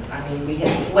again. I mean, we had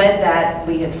fled that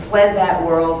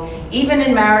world, even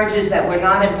in marriages that were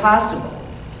not impossible.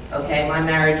 Okay, my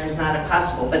marriage was not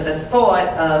impossible, but the thought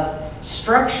of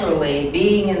structurally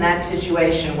being in that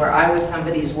situation where I was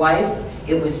somebody's wife,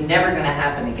 it was never going to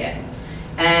happen again.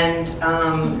 And,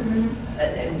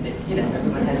 you know,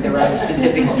 everyone has their own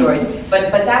specific stories, but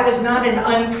that was not an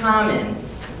uncommon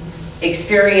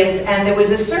experience, and there was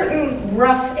a certain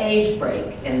rough age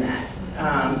break in that.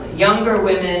 Younger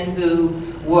women who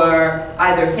were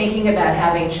either thinking about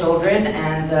having children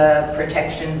and the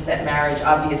protections that marriage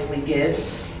obviously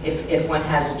gives if one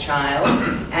has a child,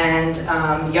 and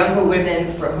younger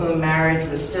women for whom marriage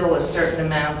was still a certain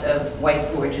amount of white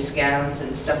gorgeous gowns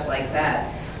and stuff like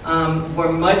that,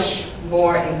 were much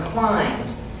more inclined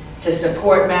to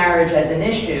support marriage as an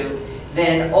issue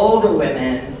than older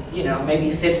women, you know,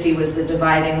 maybe 50 was the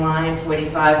dividing line,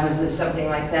 45 was something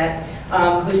like that,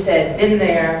 who said, been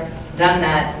there, done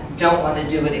that, don't want to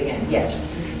do it again. Yes?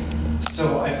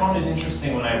 So I found it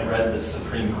interesting when I read the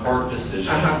Supreme Court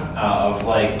decision of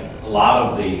like a lot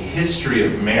of the history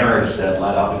of marriage that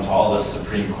led up into all the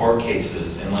Supreme Court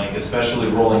cases, and like especially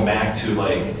rolling back to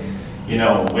like, you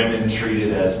know, women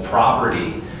treated as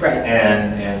property, right,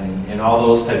 and all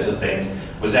those types of things.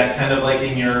 Was that kind of like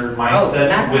in your mindset? Oh,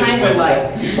 that kind of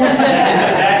like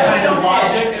that kind of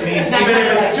logic? I mean, even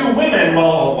if it's two women,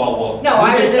 well, no,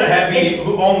 who gets to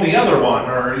who own the other one,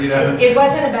 or you know? It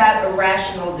wasn't about a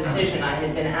rational decision. I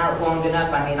had been out long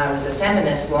enough. I mean, I was a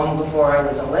feminist long before I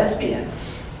was a lesbian.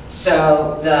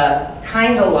 So the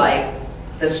kind of like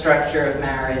the structure of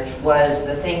marriage was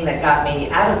the thing that got me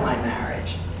out of my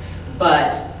marriage,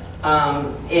 but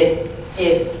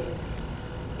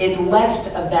it left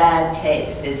a bad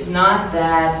taste. It's not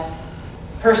that,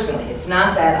 personally, it's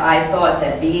not that I thought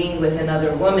that being with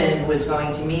another woman was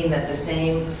going to mean that the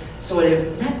same sort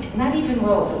of, not even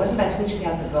roles, it wasn't about who took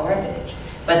out the garbage,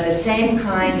 but the same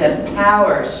kind of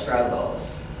power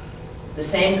struggles, the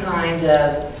same kind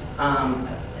of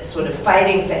sort of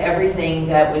fighting for everything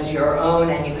that was your own,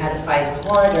 and you had to fight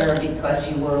harder because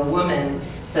you were a woman,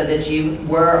 so that you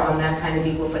were on that kind of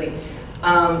equal footing.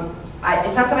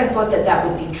 It's not that I thought that that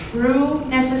would be true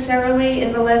necessarily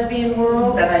in the lesbian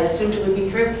world, that I assumed it would be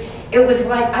true. It was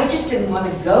like, I just didn't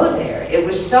want to go there. It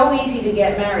was so easy to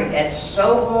get married and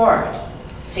so hard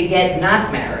to get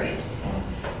not married.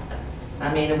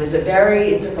 I mean,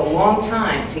 it took a long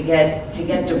time to get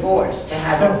divorced, to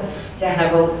have a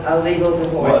legal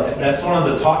divorce. Well, that's one of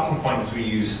the talking points we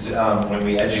used when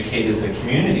we educated the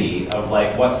community of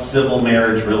like what civil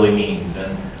marriage really means,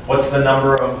 and what's the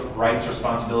number of rights,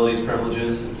 responsibilities,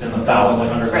 privileges? It's in the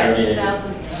thousands. Right.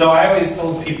 So I always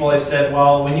told people, I said,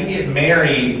 well, when you get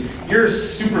married, you're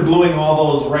super gluing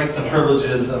all those rights and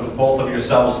privileges of both of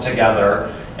yourselves together.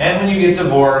 And when you get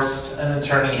divorced, an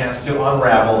attorney has to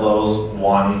unravel those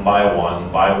one by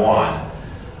one by one.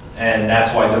 And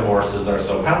that's why divorces are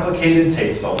so complicated,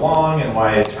 take so long, and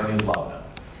why attorneys love them.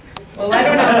 Well, I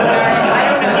don't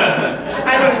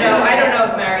know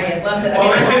if Mariette loves it. I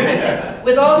mean, I have to say,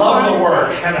 with all love the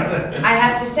work. I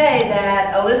have to say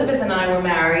that Elizabeth and I were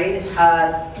married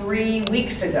 3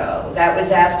 weeks ago. That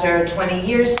was after 20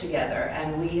 years together,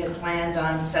 and we had planned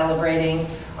on celebrating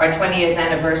our 20th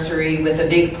anniversary with a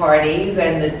big party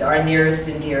and our nearest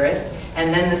and dearest.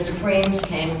 And then the Supremes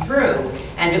came through,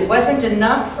 and it wasn't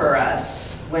enough for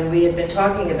us when we had been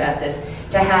talking about this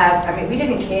to have, I mean, we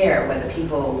didn't care whether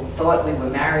people thought we were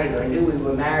married or knew we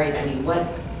were married. I mean,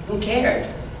 who cared?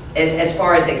 As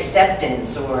far as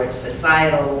acceptance or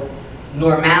societal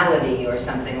normality or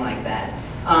something like that.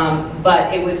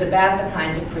 But it was about the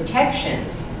kinds of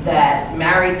protections that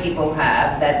married people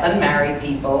have, that unmarried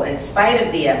people, in spite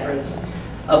of the efforts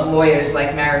of lawyers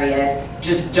like Mariette,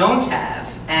 just don't have.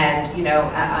 And, you know,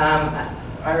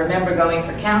 I remember going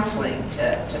for counseling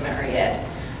to Mariette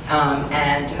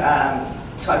and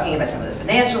talking about some of the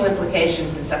financial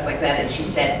implications and stuff like that, and she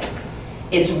said,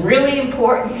 it's really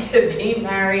important to be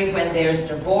married when there's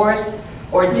divorce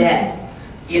or death,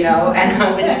 you know, and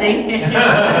I was thinking,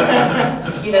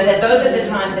 you know, that those are the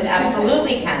times it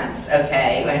absolutely counts,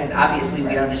 okay? And obviously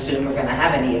we don't assume we're gonna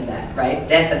have any of that, right?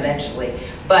 Death eventually.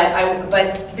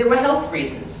 But there were health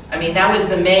reasons. I mean, that was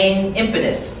the main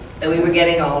impetus, that we were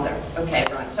getting older. Okay,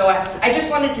 Ron. So I just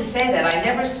wanted to say that I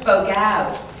never spoke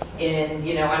out in,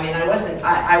 you know, I mean, I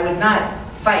would not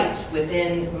fight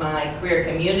within my queer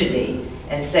community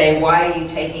and say, why are you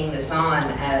taking this on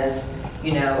as,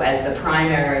 you know, as the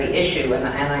primary issue? And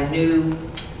I knew,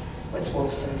 what's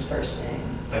Wolfson's first name?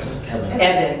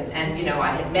 Evan. And, you know, I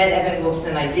had met Evan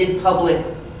Wolfson. I did public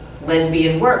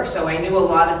lesbian work, so I knew a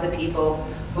lot of the people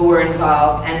who were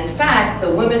involved. And in fact,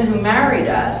 the woman who married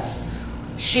us,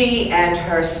 she and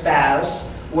her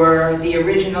spouse were the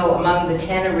original, among the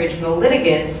 10 original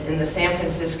litigants in the San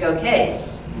Francisco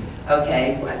case.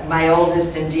 Okay, my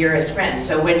oldest and dearest friend.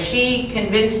 So when she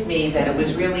convinced me that it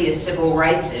was really a civil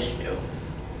rights issue,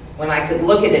 when I could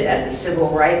look at it as a civil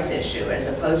rights issue, as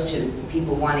opposed to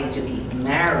people wanting to be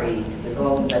married with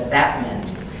all that that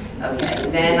meant, okay,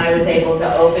 then I was able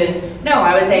to open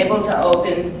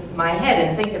my head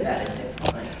and think about it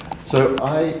differently. So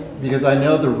because I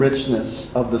know the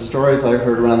richness of the stories I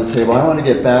heard around the table, I want to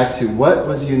get back to what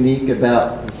was unique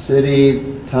about the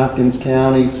city, Tompkins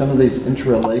County, some of these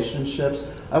interrelationships.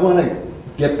 I want to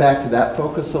get back to that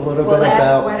focus a little bit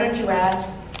about... Why don't you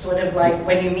ask, sort of like,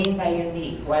 what do you mean by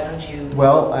unique? Why don't you...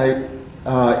 Well, I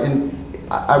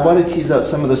want to tease out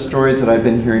some of the stories that I've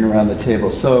been hearing around the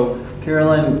table. So,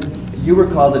 Carolyn, you were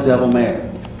called the Devil Mayor.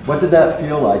 What did that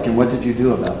feel like, and what did you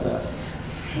do about that?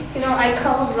 You know, I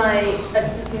called my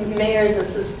mayor's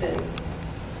assistant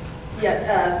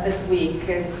this week,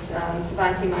 because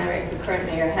Savante Myrick, the current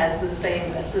mayor, has the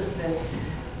same assistant.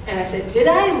 And I said, did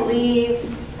I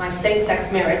leave my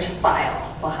same-sex marriage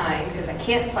file behind? Because I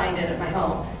can't find it at my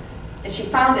home. And she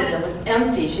found it, and it was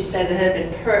empty. She said it had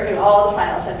been purged, all the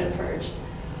files had been purged.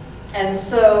 And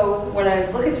so when I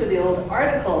was looking through the old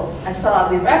articles, I saw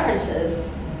the references.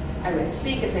 I would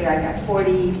speak and say, I got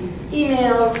 40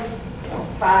 emails,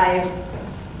 five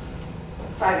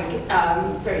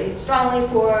very strongly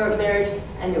for marriage,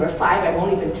 and there were 5, I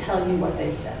won't even tell you what they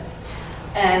said.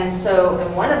 And so,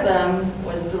 and one of them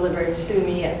was delivered to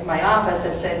me at my office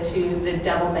that said to the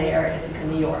Devil Mayor, Ithaca,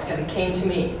 New York, and it came to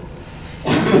me.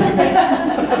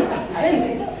 I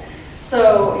didn't do that.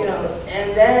 So, you know,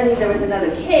 and then there was another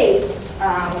case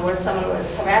where someone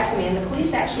was harassing me, and the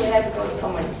police actually had to go to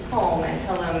someone's home and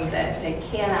tell them that they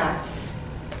cannot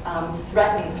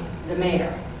threaten the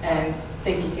mayor and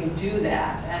think you can do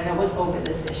that. And it was over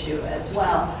this issue as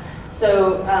well.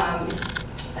 So,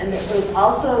 and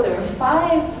there were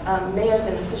 5 mayors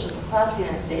and officials across the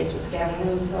United States. It was Gavin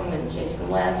Newsom and Jason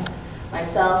West,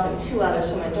 myself, and 2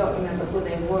 others whom I don't remember who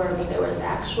they were, but there was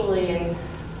actually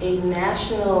a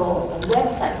national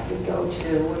website you could go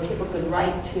to where people could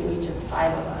write to each of the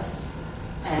 5 of us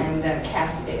and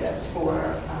castigate us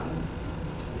for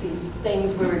these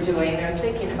things we were doing or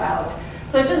thinking about.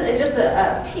 So it's just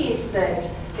a piece that,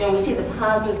 you know, we see the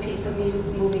positive piece of me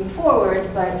moving forward,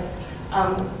 but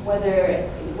whether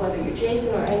you're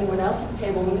Jason or anyone else at the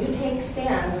table, when you take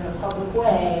stands in a public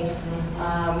way,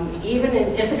 even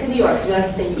in Ithaca, New York, you have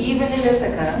to say even in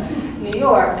Ithaca, New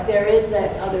York, there is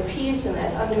that other piece and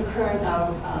that undercurrent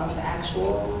of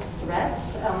actual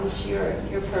threats to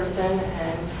your person,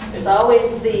 and there's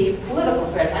always the political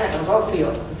threats. I'm not going to vote for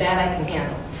you. That I can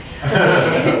handle.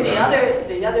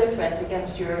 The other threats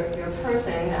against your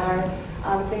person are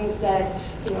things that,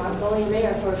 you know, I was only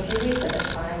mayor for a few weeks at a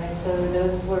time, and so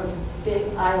those were big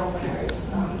eye openers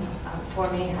for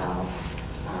me.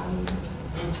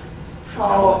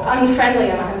 How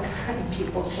unfriendly and unkind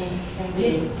people can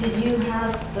be. Did you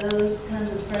have those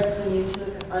kinds of threats when you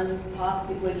took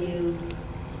unpopular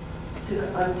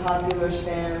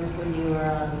stands when you were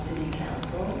on city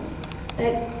council?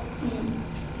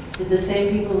 Did the same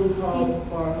people who called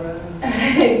Barbara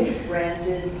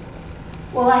ranted?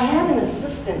 Well, I had an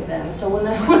assistant then, so when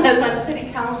I was on city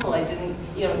council, I didn't,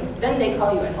 you know, then they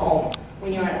call you at home.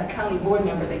 When you're a county board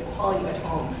member, they call you at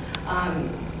home.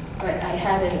 But I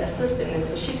had an assistant, and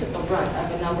so she took the brunt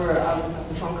of a number of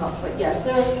the phone calls. But yes,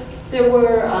 there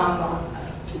were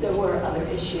other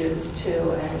issues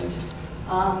too, and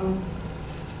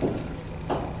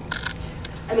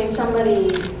I mean, somebody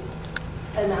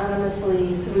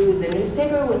anonymously through the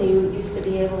newspaper when you used to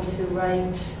be able to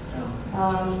write,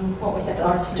 what was that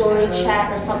called, story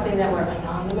chat or something that were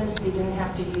anonymous. You didn't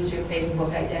have to use your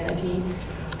Facebook identity,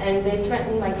 and they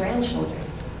threatened my grandchildren.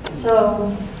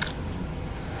 So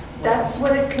that's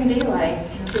what it can be like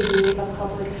to be a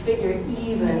public figure,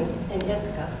 even in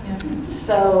Ithaca. Yeah.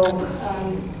 So,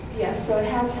 yes, so it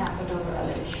has happened over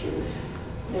other issues.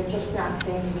 they're just not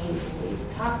things we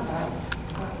talk about.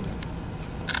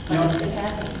 You know, But it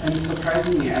happens. and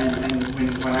surprisingly, and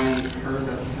when I heard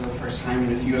that for the first time,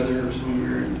 and a few others when we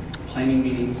were in planning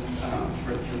meetings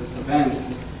for this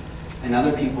event, and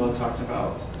other people had talked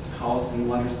about calls and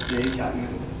letters that they'd gotten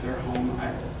at their home.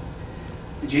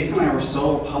 Jason and I were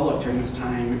so public during this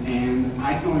time, and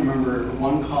I can only remember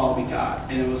one call we got,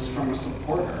 and it was from a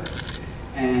supporter.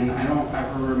 And I don't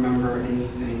ever remember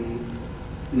anything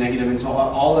negative until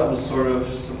all that was sort of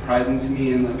surprising to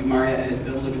me, and like Mariette had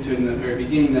alluded to in the very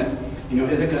beginning, that, you know,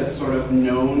 Ithaca is sort of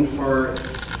known for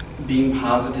being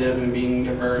positive and being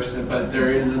diverse, but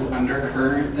there is this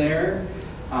undercurrent there,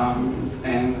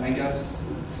 and I guess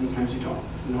sometimes you don't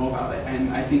know about it. And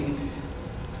I think,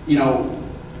 you know,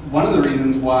 one of the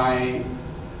reasons why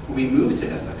we moved to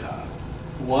Ithaca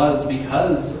was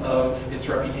because of its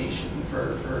reputation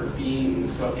for being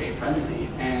so gay-friendly.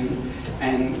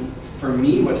 And for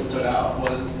me, what stood out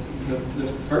was the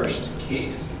first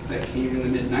case that came in the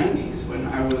mid-90s when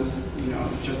I was, you know,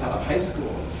 just out of high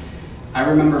school. I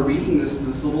remember reading this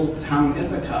little town,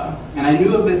 Ithaca, and I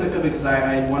knew of Ithaca because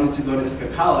I wanted to go to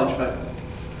Ithaca College, but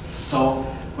so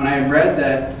when I read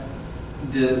that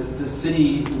the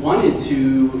city wanted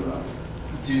to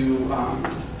do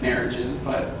marriages,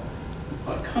 but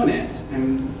couldn't,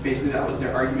 and basically that was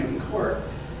their argument in court,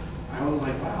 I was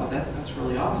like, wow, that's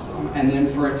really awesome. And then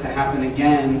for it to happen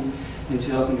again in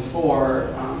 2004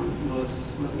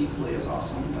 was equally as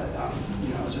awesome. But you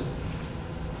know, just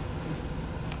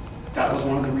that was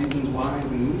one of the reasons why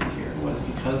we moved here, was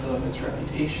because of its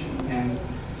reputation, and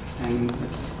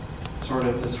it's sort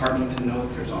of disheartening to know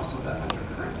that there's also that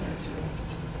undercurrent there too.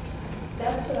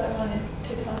 That's what I wanted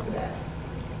to talk about.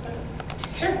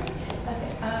 Sure.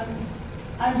 Okay.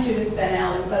 I'm Judith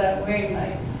Stefanelli, but I'm wearing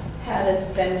my hat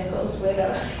as Ben Nichols'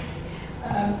 widow.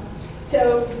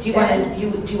 So Do you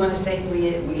want to say who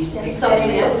you say? Ben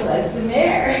Nichols was the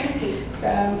mayor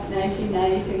from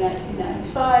 1990 through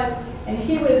 1995, and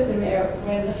he was the mayor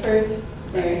when the first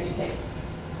marriage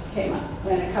came up,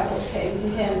 when a couple came to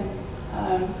him,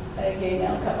 a gay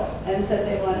male couple, and said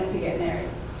they wanted to get married.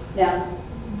 Now,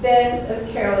 Ben,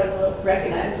 as Carolyn will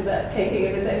recognize without taking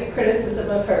it as any criticism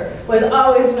of her, was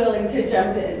always willing to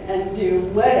jump in and do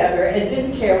whatever and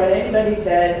didn't care what anybody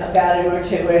said about him or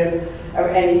to him or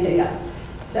anything else.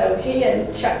 So he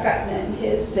and Chuck Gutman,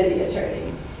 his city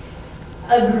attorney,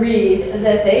 agreed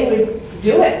that they would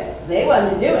do it. They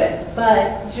wanted to do it,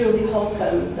 but Julie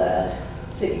Holcomb, the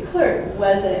city clerk,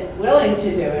 wasn't willing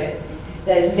to do it.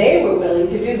 That is, they were willing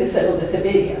to do the civil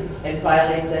disobedience and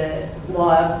violate the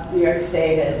law of New York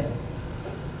State and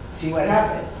see what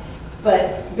happened.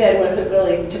 But Ben wasn't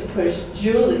willing to push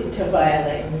Julie to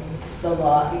violate the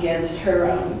law against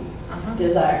her own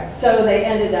desire. So they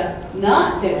ended up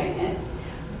not doing it.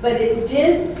 But it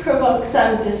did provoke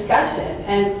some discussion.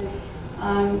 And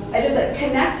I just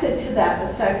connected to that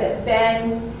was the fact that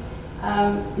Ben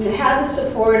had the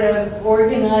support of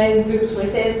organized groups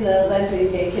within the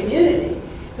lesbian gay community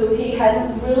who he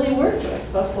hadn't really worked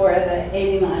with before the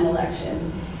 '89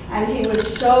 election. And he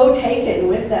was so taken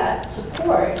with that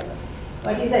support.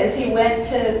 What he says, he went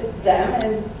to them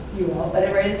and you all,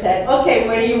 whatever, and said, okay,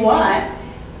 what do you want?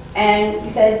 And he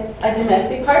said, a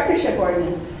domestic partnership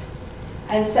ordinance.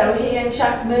 And so he and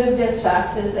Chuck moved as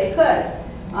fast as they could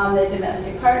on the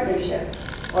domestic partnership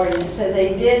ordinance. So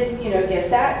they did, get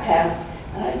that passed.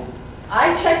 And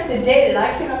I checked the date, and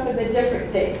I came up with a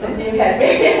different date than you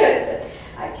had.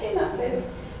 I came up with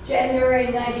January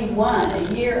 '91,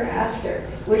 a year after,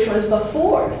 which was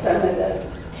before some of the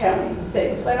county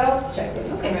things. But I'll check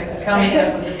it. Okay. County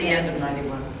stuff was at the end of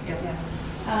 '91.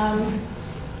 Yeah.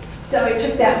 So it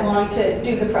took that long to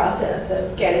do the process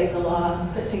of getting the law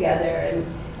put together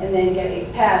and then getting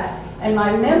it passed. And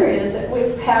my memory is that it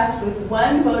was passed with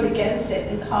one vote against it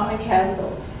in Common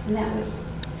Council, and that was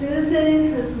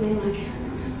Susan, whose name I can't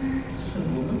remember.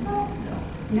 Susan Blumenthal?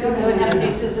 No, It would have to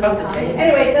be Susan.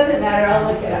 Anyway, it doesn't matter,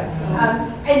 I'll look it up.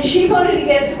 And she voted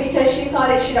against it because she thought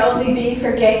it should only be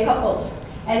for gay couples,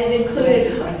 and it included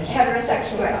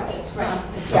heterosexual couples.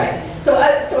 Right. So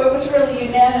it was really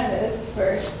unanimous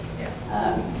for.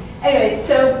 Anyway,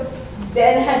 so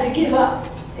Ben had to give up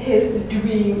his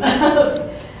dream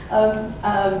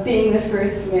of being the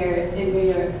first mayor in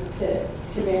New York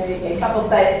to marry a gay couple,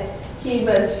 but he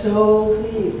was so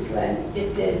pleased when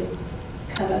it did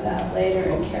come about later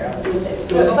in Carolyn.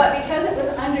 But because it was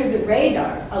under the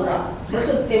radar a lot,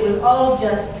 it was all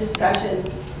just discussions.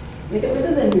 Because it was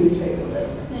in the newspaper a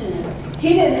little bit.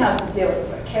 He didn't have to deal with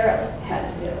what Carolyn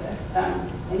had to deal with.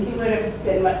 And he would have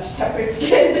been much tougher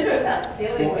skinned without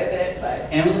dealing with it. But.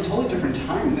 And it was a totally different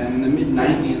time then. In the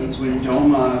mid-90s, that's when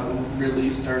DOMA really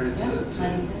started to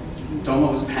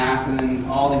DOMA was passed, and then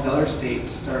all these other states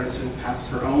started to pass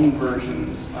their own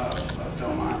versions of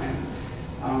DOMA,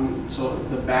 and so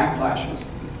the backlash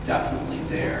was definitely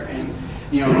there. And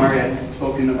you know, Mariette had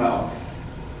spoken about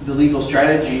the legal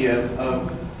strategy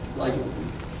of like,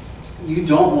 you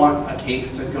don't want a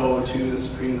case to go to the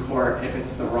Supreme Court if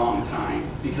it's the wrong time,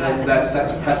 because that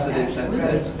sets precedent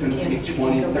that's going to take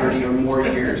 20, 30 or more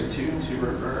years to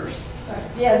reverse.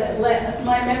 Yeah,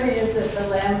 my memory is that the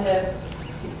Lambda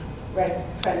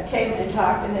came and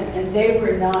talked, and they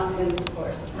were not in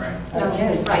support. Right.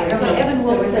 Yes. Right, so Evan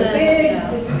There was a Wolfson, big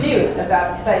dispute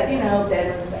about, but you know,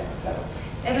 that was there, so.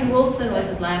 Evan Wolfson was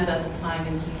at Lambda at the time,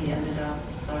 and he ended up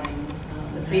starting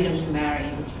the Freedom to Marry,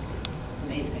 which is this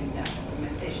amazing national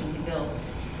organization he built.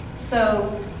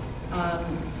 So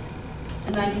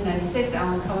in 1996,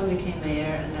 Alan Cohen became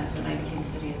mayor, and that's when I became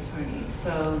city attorney.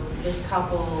 So this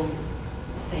couple,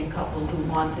 the same couple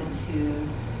who wanted to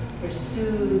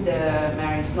pursue the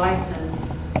marriage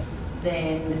license,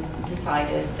 then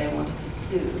decided they wanted to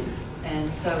sue.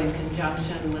 And so in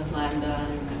conjunction with Lambda,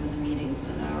 and I remember the meetings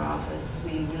in our office,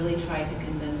 we really tried to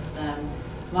convince them,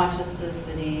 much as the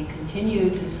city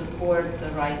continued to support the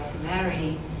right to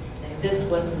marry, this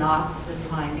was not the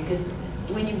time. Because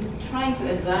when you're trying to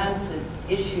advance an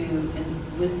issue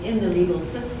within the legal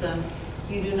system,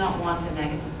 you do not want a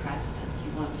negative precedent.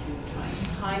 You want to try and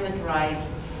time it right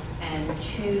and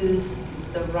choose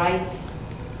the right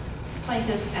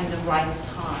plaintiffs and the right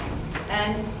time.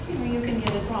 And you know, you can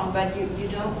get it wrong, but you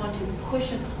don't want to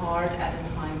push it hard at a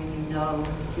time when you know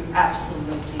you're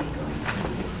absolutely going to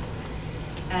lose.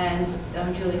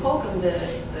 And Julie Holcomb,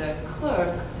 the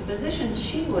clerk, the position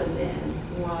she was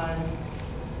in was,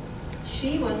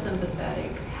 she was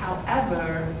sympathetic.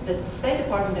 However, the State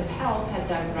Department of Health had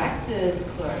directed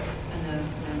clerks in a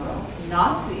memo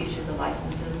not to issue the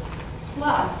licenses.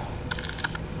 Plus,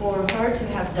 for her to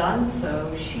have done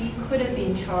so, she could have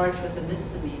been charged with a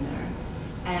misdemeanor.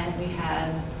 And we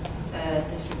had a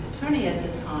district attorney at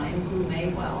the time who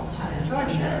may well have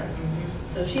charged her.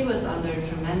 So she was under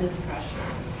tremendous pressure.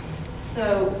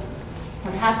 So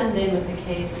what happened then with the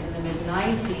case in the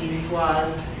mid-90s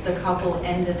was the couple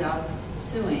ended up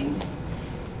suing.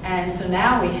 And so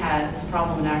now we had this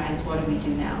problem in our hands. What do we do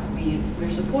now? We're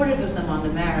supportive of them on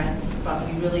the merits, but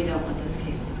we really don't want this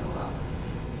case to go up.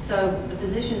 So the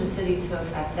position the city took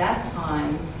at that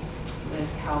time, with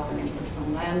help and input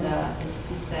from Lambda, is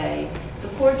to say the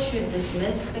court should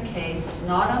dismiss the case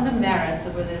not on the merits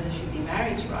of whether there should be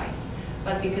marriage rights,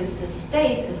 but because the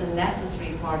state is a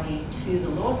necessary party to the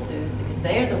lawsuit, because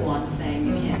they're the ones saying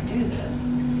you can't do this.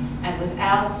 And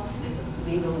without, there's a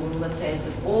legal rule that says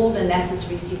if all the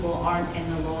necessary people aren't in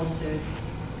the lawsuit,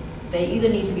 they either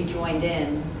need to be joined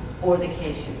in or the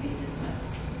case should be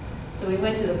dismissed. So we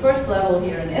went to the first level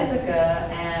here in Ithaca,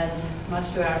 and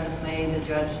much to our dismay, the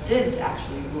judge did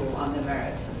actually rule on the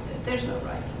merits and said there's no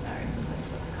right to marry for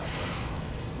same-sex couples.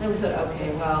 And we said,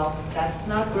 okay, well, that's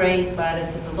not great, but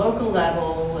it's at the local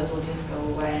level, it will just go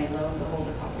away. And lo and behold,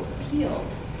 the couple appealed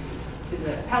to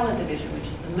the appellate division, which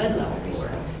is the mid-level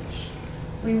court.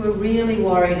 We were really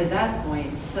worried at that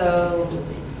point. So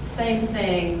same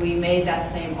thing, we made that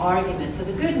same argument. So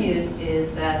the good news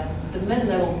is that the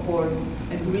mid-level court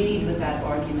agreed with that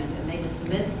argument, and they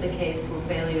dismissed the case for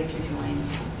failure to join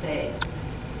the state.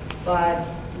 But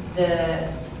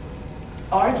the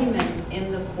argument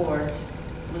in the court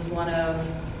was one of,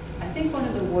 I think, one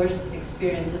of the worst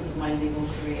experiences of my legal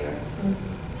career.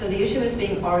 So the issue is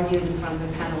being argued in front of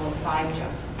a panel of 5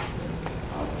 justices.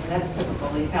 And that's typical.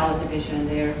 The appellate division,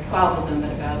 there are 12 of them,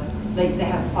 but they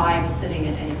have 5 sitting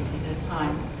at any particular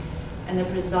time. And the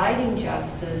presiding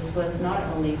justice was not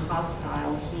only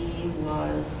hostile, he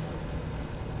was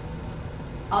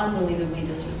unbelievably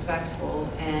disrespectful.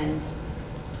 And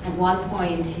at one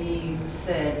point he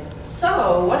said,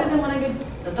 so what are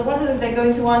they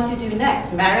going to want to do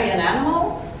next? Marry an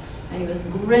animal? And he was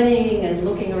grinning and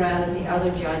looking around at the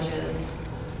other judges.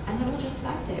 And they all just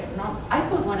sat there. I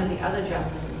thought one of the other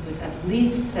justices would at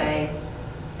least say,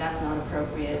 that's not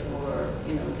appropriate, or,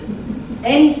 you know, this is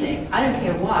anything, I don't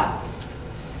care what.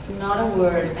 Not a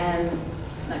word. And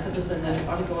I put this in the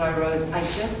article I wrote, I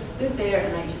just stood there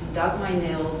and I just dug my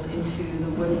nails into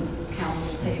the wooden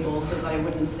council table so that I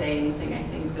wouldn't say anything. I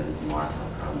think those marks are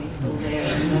probably still there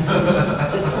in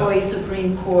the Troy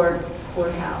Supreme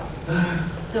Courthouse.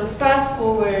 So fast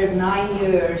forward 9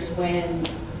 years when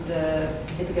the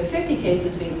Ithaca 50 case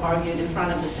was being argued in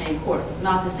front of the same court,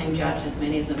 not the same judges,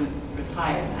 many of them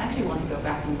retired. I actually want to go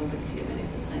back and look and see if any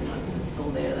of the same ones were still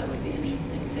there. That would be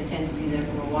interesting, because they tend to be there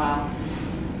for a while.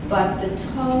 But the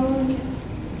tone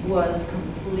was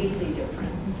completely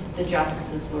different. The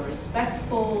justices were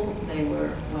respectful, they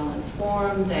were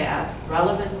well-informed, they asked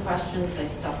relevant questions, they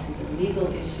stuck to the legal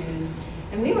issues.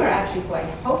 And we were actually quite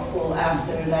hopeful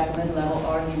after that mid-level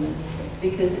argument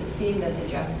because it seemed that the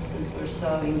justices were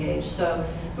so engaged. So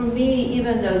for me,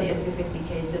 even though the Ithaca 50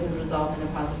 case didn't result in a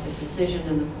positive decision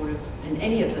in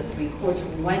any of the three courts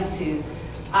we went to,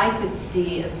 I could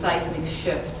see a seismic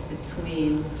shift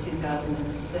between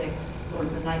 2006 or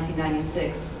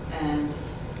 1996 and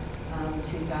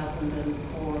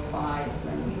 2004 or 5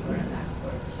 when we were in that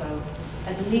court. So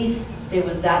at least there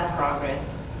was that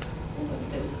progress, although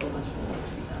there was still much more to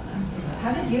be done after that.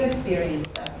 How did you experience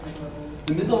that mid-level?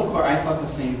 The mid-level court, I thought the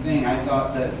same thing. I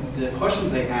thought that the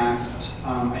questions they asked,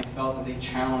 I felt that they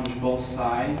challenged both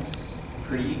sides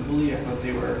pretty equally. I thought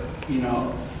they were, you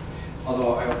know,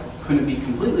 although I couldn't be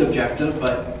completely objective,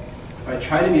 but if I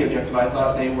tried to be objective, I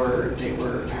thought they were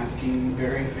asking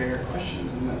very fair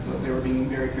questions, and I thought they were being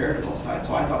very fair to both sides.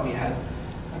 So I thought we had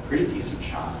a pretty decent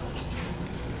shot.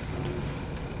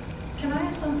 Can I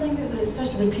ask something,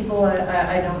 especially the people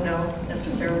I don't know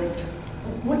necessarily?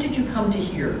 What did you come to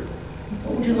hear?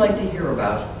 What would you like to hear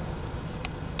about?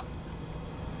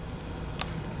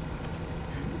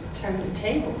 Turn the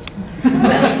tables.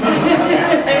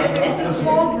 It's a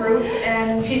small group,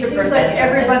 and it seems like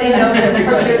everybody knows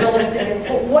everybody.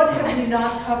 What have we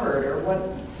not covered, or what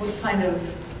kind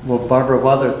of? Well, Barbara,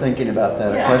 while they're thinking about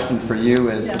that, Yeah. a question for you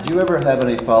is, Yeah. did you ever have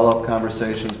any follow-up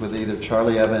conversations with either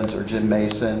Charlie Evans or Jim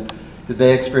Mason? Did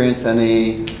they experience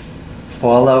any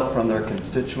fallout from their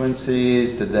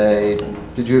constituencies? Did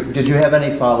you have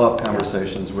any follow-up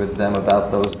conversations with them about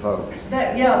those votes?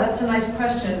 Yeah, that's a nice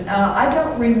question. I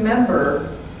don't remember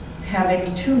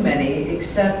having too many,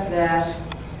 except that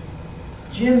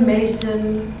Jim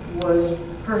Mason was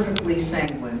perfectly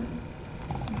sanguine.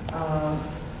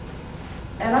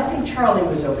 And I think Charlie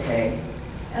was okay.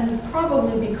 And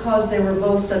probably because they were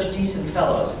both such decent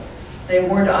fellows. They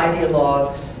weren't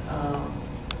ideologues,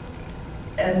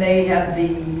 and they had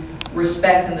the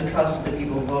respect and the trust of the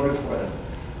people who voted for them.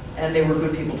 And they were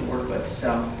good people to work with,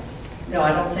 so. No,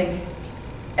 I don't think,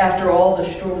 after all the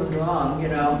Sturm und Drang, you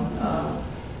know.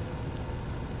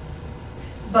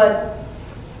 But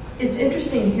it's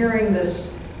interesting hearing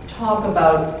this talk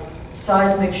about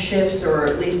seismic shifts, or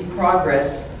at least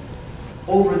progress,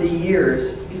 over the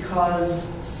years,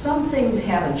 because some things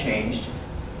haven't changed,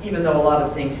 even though a lot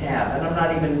of things have. And I'm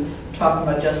not even talking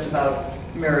about just about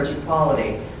marriage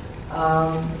equality.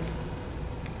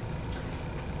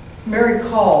 Mary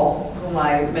Call, whom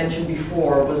I mentioned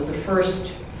before, was the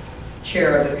first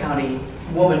chair of the county,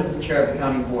 woman chair of the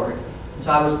county board.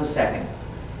 So I was the second.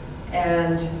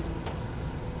 And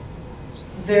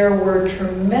there were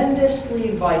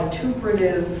tremendously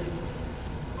vituperative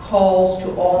calls to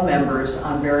all members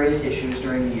on various issues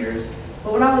during the years.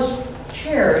 But when I was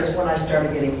chair is when I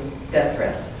started getting death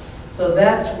threats. So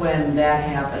that's when that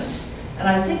happens. And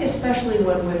I think especially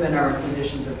when women are in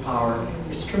positions of power,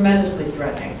 it's tremendously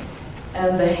threatening.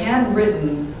 And the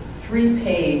handwritten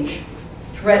 3-page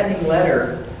threatening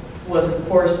letter was, of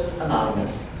course,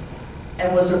 anonymous,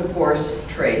 and was, of course,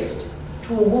 traced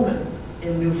to a woman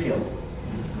in Newfield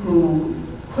who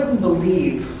couldn't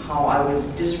believe how I was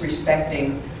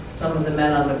disrespecting some of the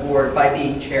men on the board by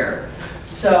being chair.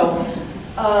 So,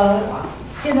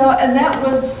 you know, and that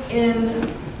was in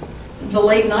the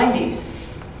late 90s.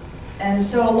 And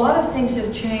so a lot of things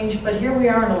have changed, but here we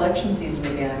are in election season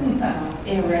again.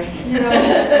 Yeah, right. You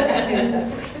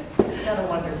know, gotta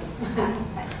wonder.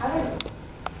 I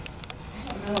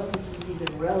don't know if this is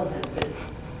even relevant, but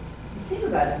the thing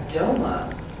about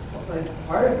DOMA, like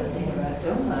part of the thing about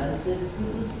DOMA is that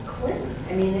it was Clinton.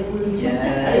 I mean, it was,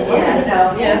 Yes.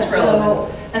 yeah, it's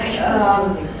relevant.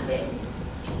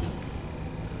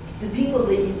 The people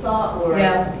that you thought were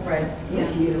Right.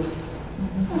 with you.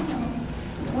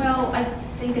 Well, I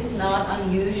think it's not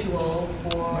unusual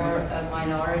for a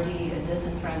minority, a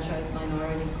disenfranchised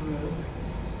minority group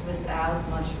without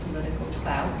much political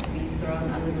clout to be thrown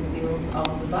under the wheels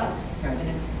of the bus when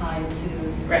it's time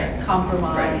to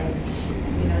compromise.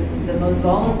 You know, the most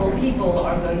vulnerable people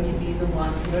are going to be the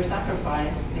ones who are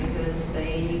sacrificed because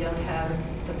they don't have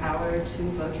the power to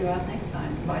vote you out next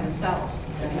time by themselves.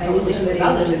 I wish somebody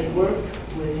would work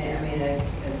with him. I mean, a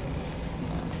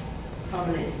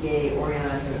prominent gay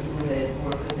organizer who had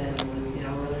worked with him was, you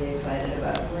know, really excited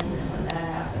about Clinton, and when that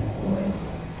happened, boy.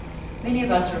 Many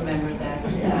of us remember that.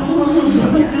 Yeah.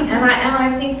 And I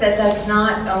think that that's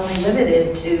not only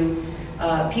limited to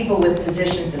people with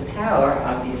positions of power,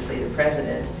 obviously the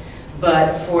president,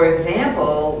 but for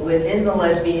example, within the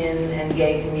lesbian and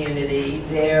gay community,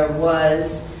 there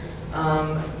was,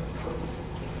 I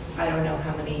I don't know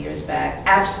how many years back,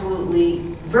 absolutely,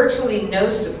 virtually no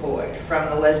support from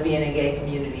the lesbian and gay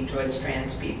community towards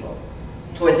trans people,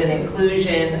 towards an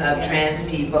inclusion of trans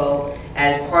people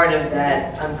as part of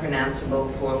that unpronounceable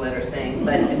four-letter thing,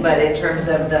 but in terms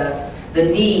of the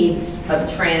needs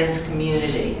of trans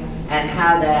community and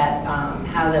how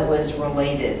that was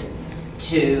related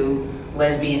to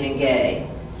lesbian and gay.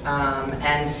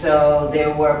 And so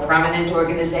there were prominent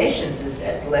organizations,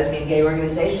 lesbian gay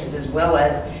organizations, as well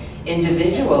as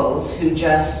individuals who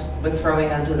just were throwing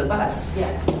under the bus.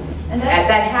 Yes. And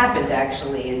that happened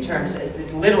actually in terms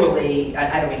of literally,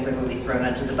 I don't mean literally thrown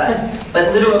under the bus,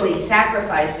 but literally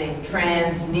sacrificing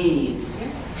trans needs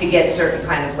to get certain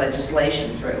kind of legislation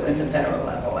through at the federal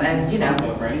level. And, you know.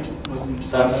 Right? Wasn't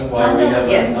That's why we have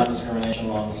Yes. a non-discrimination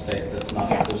law in the state that's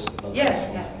not inclusive of Yes.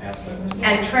 this aspect.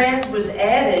 And trans was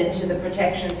added to the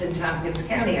protections in Tompkins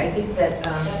County. I think that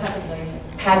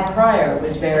Pat Pryor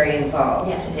was very involved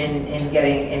Yes. in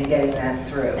getting that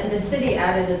through. And the city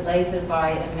added it later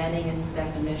by amending its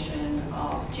definition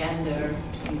of gender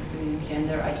to include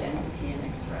gender identity and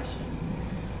expression.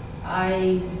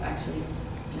 I actually,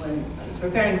 when I was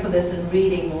preparing for this and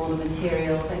reading all the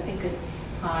materials, I think it's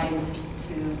time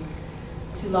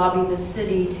to lobby the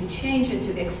city to change it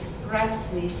to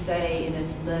expressly say in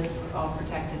its list of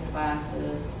protected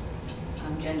classes,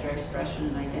 gender expression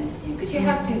and identity, because you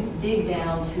have to dig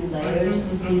down 2 layers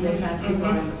to see that trans people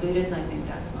are included, and I think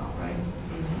that's not right.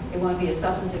 It won't be a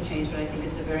substantive change, but I think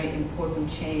it's a very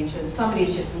important change. If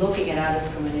somebody's just looking at our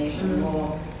discrimination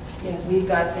law, we've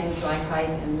got things like height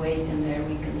and weight in there.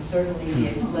 We can certainly be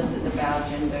explicit about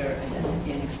gender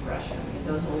identity and expression.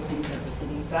 Those are all things that the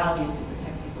city values to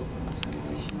protect people from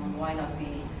discrimination. And why not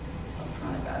be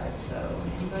upfront about it? So,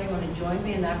 anybody want to join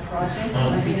me in that project?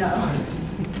 Let me know.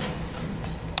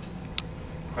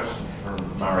 Question for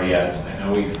Mariette. I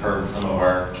know we've heard some of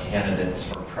our candidates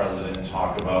for president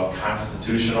talk about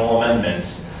constitutional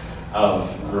amendments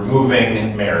of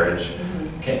removing marriage.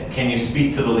 Can you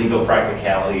speak to the legal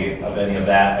practicality of any of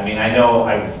that? I mean, I know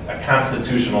a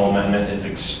constitutional amendment is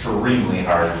extremely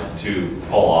hard to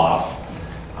pull off.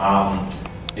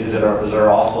 Is there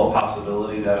also a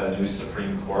possibility that a new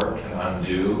Supreme Court can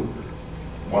undo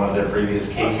one of their previous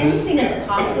cases? Anything is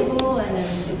possible, and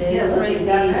in today's crazy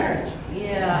marriage.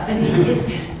 Yeah, I mean,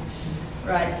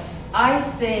 right. I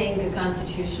think a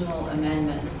constitutional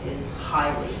amendment is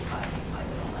highly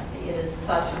unlikely. It is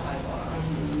such a high bar.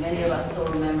 Many of us still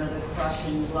remember the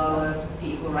crushing blow of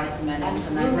the Equal Rights Amendments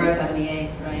in 1978,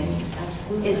 right?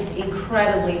 Absolutely. It's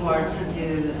incredibly hard to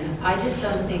do, and I just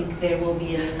don't think there will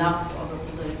be enough of a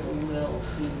political will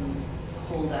to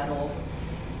pull that off.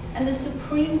 And the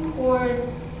Supreme Court,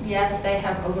 yes, they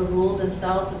have overruled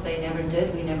themselves. If they never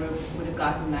did, we never would have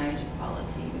gotten marriage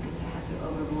equality because they had to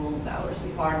overrule Bowers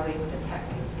v. Hardwick with the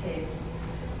Texas case.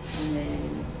 And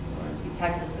then Lawrence v.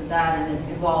 Texas did that, and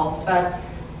it evolved. But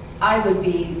I would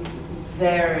be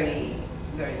very,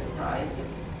 very surprised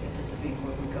if the Supreme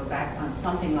Court would go back on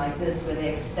something like this where they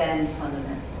extend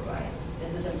fundamental rights.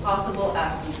 Is it impossible?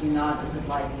 Absolutely not. Is it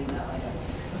likely? No, I don't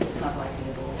think so. It's not likely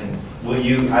at all.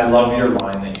 And I love your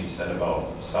line that you said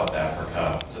about South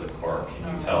Africa to the court.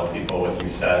 Can you tell people what you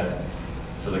said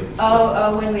to the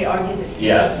when we argued it.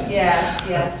 Yes.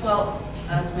 Yes. Well,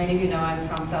 as many of you know, I'm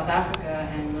from South Africa,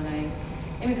 and when I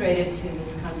immigrated to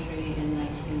this country in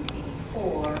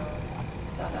 1984,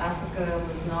 South Africa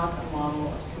was not a model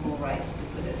of civil rights, to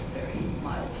put it very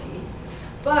mildly.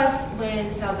 But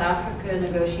when South Africa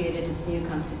negotiated its new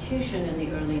constitution in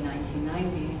the early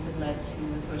 1990s, it led to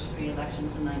the first free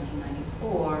elections in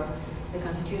 1994. The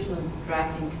Constitutional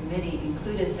Drafting Committee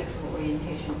included sexual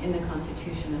orientation in the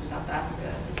Constitution of South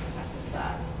Africa as a protected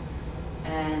class.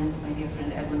 And my dear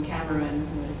friend Edwin Cameron,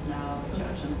 who is now a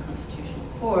judge on the Constitutional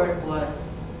Court, was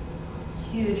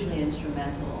hugely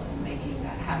instrumental in making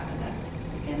that happen. That's,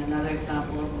 again, another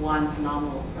example of one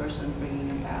phenomenal person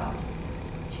bringing about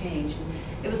change.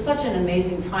 It was such an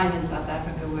amazing time in South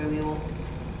Africa where we all,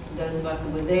 those of us who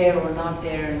were there or not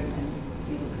there, and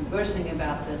we were conversing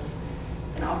about this,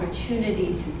 an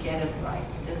opportunity to get it right.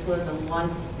 This was a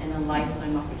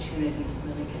once-in-a-lifetime opportunity to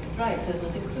really get it right. So it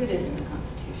was included in the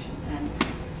Constitution. And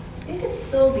I think it's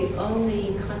still the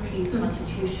only country's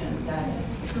constitution that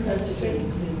explicitly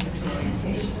includes sexual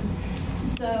orientation.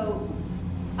 So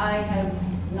I have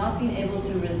not been able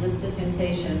to resist the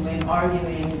temptation when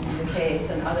arguing the case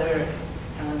and other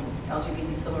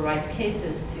LGBT civil rights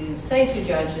cases to say to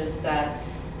judges that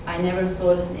I never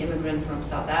thought as an immigrant from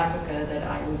South Africa that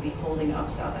I would be holding up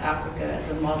South Africa as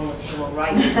a model of civil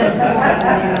rights in the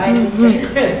United States.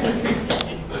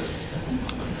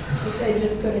 But they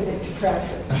just couldn't get to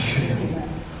practice.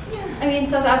 I mean,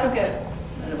 South Africa,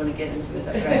 I don't know want to get into it.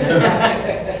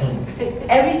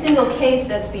 Every single case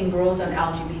that's been brought on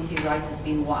LGBT rights has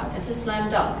been won. It's a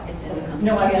slam dunk. It's in the Constitution.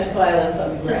 No other violence on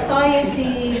the ground.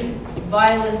 Society,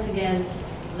 violence against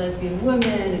lesbian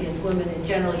women, against women in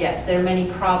general, yes, there are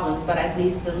many problems, but at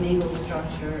least the legal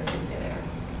structure is there.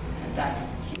 And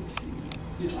that's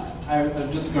huge.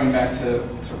 I'm just going back to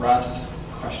Rod's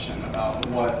question about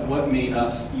what made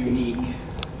us unique,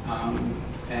 and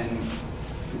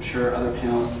I'm sure other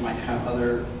panelists might have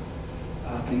other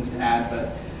things to add,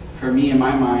 but for me, in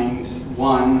my mind,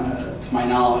 one, to my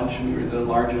knowledge, we were the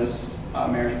largest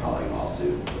marriage equality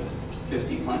lawsuit with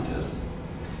 50 plaintiffs.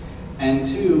 And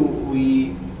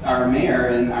two, our mayor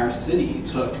in our city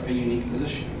took a unique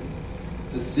position.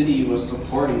 The city was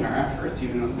supporting our efforts,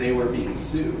 even though they were being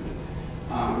sued.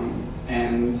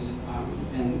 And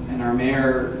our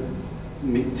mayor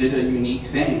did a unique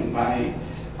thing by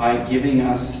giving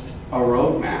us a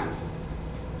roadmap.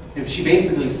 If she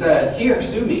basically said, "Here,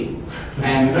 sue me,"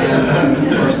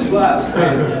 or sue us,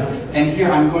 and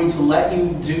here, I'm going to let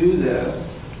you do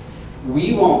this.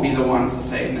 We won't be the ones to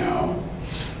say no.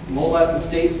 We'll let the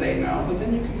state say no, but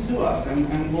then you can sue us,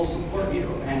 and we'll support you,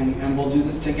 and we'll do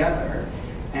this together.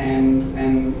 And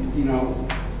you know,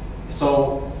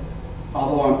 so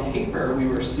although on paper we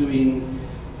were suing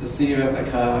the city of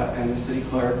Ithaca and the city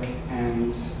clerk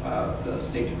and the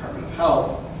State Department of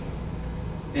Health,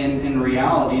 in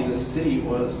reality, the city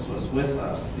was with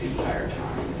us the entire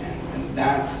time, and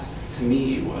that to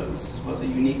me was a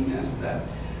uniqueness that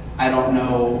I don't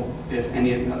know if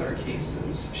any of the other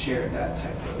cases shared that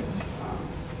type of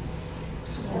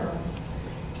support.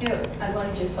 You know, I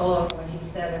want to just follow up on what you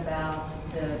said about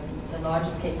the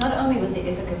largest case. Not only was the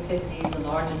Ithaca 50 the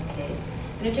largest case,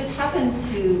 and it just happened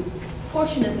to,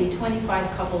 fortunately,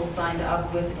 25 couples signed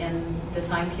up within the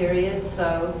time period,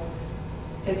 so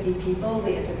 50 people,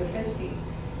 the Ithaca 50.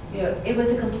 You know, it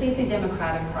was a completely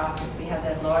democratic process. We had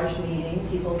that large meeting,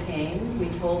 people came, we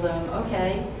told them,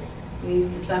 okay,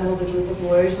 we've assembled a group of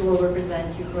lawyers who will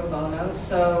represent you pro bono,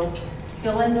 so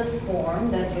fill in this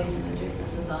form that Jason and Jason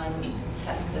Design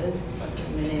tested, but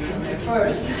the names on there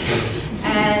first.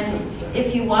 And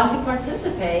if you want to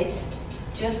participate,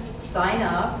 just sign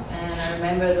up. And I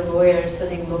remember the lawyer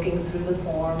sitting looking through the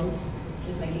forms,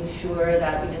 just making sure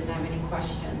that we didn't have any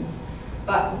questions.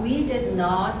 But we did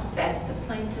not vet the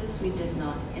plaintiffs, we did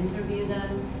not interview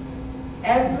them.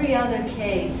 Every other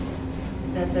case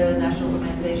that the national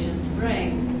organizations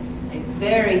bring, they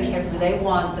very carefully, they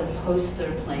want the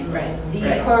poster plaintiffs,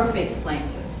 the perfect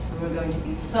plaintiffs who are going to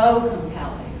be so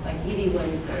compelling, like Edie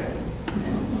Windsor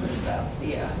and her spouse,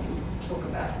 Leah, who talk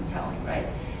about compelling, right?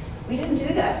 We didn't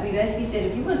do that. We basically said,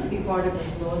 if you want to be part of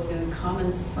this lawsuit, come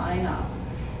and sign up.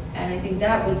 And I think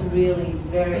that was really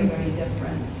very, very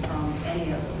different from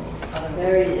any other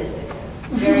Very difficult.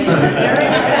 Very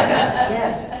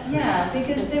Yes. Yeah,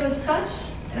 because there was such,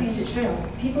 I mean, That's true.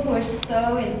 people were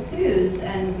so enthused,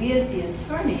 and we as the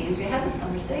attorneys, we had this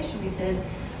conversation, we said,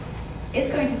 it's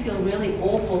going to feel really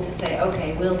awful to say,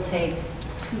 okay, we'll take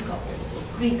 2 couples, or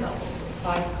 3 couples, or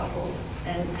 5 couples,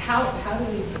 and how do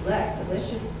we select? So let's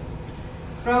just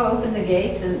throw open the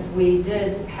gates, and we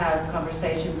did have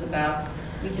conversations about,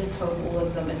 we just hope all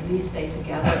of them at least stay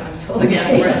together until the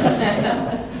case is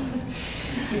done.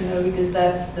 You know, because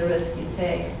that's the risk you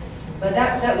take. But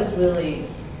that was really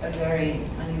a very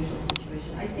unusual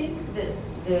situation. I think that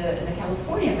in the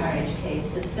California marriage case,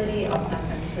 the city of San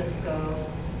Francisco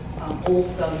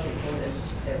also supported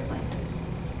their plaintiffs.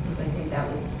 So I think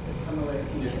that was a similar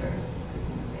feature.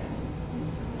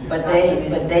 But they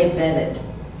vetted.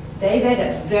 They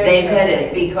vetted very They vetted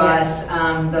carefully. because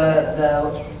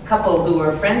the couple who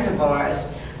were friends of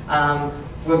ours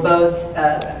were both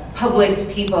public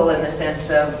people in the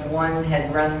sense of one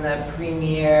had run the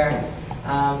premier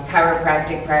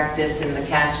chiropractic practice in the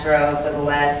Castro for the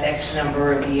last X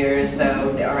number of years, so,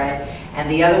 all right. And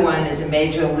the other one is a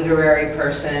major literary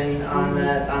person on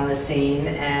the scene,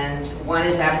 and one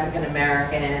is African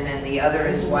American and the other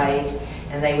is white.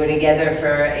 And they were together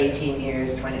for 18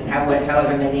 years, 20,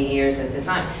 however many years at the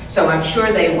time. So I'm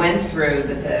sure they went through,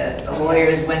 the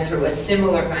lawyers went through a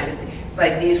similar kind of thing. It's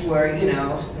like these were, you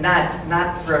know,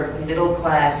 not for middle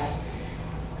class,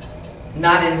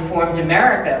 not informed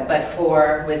America, but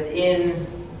for within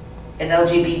an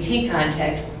LGBT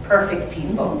context, perfect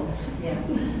people. Yeah,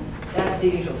 that's the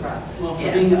usual process. Well,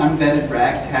 for being an unvetted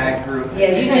ragtag group.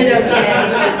 Yeah, you did okay.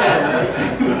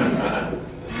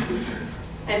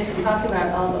 And for talking about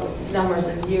all those numbers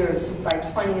of years, by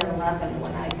 2011,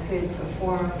 when I could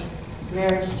perform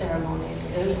marriage ceremonies,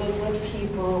 it was with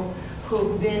people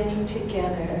who've been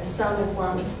together, some as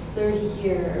long as 30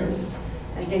 years,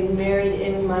 and been married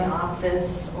in my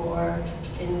office or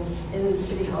in the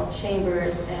City Hall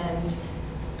chambers, and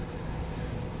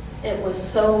it was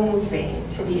so moving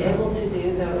to be able to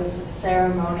do those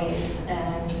ceremonies,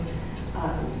 and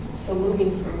so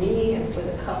moving for me and for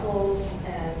the couples,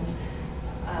 and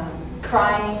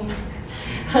crying,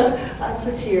 lots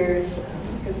of tears,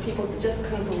 because people just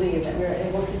couldn't believe that we were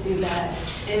able to do that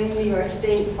in New York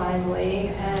State finally,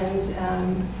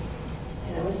 and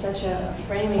it was such a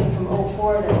framing from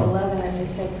 04 to 11, as I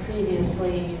said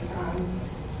previously,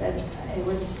 that I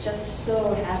was just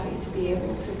so happy to be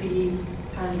able to be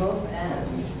on both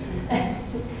ends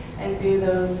and do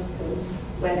those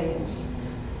weddings.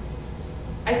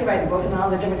 I could write a book on all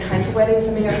the different kinds of weddings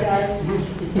the mayor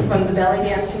does, from the belly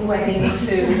dancing wedding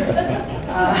to,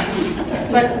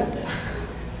 but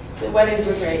the weddings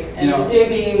were great. And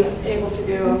being able to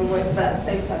do them with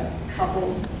same-sex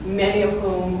couples, many of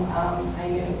whom I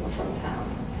knew were from town.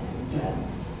 And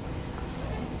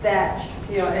that,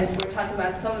 as we're talking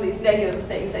about some of these negative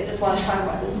things, I just want to talk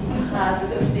about this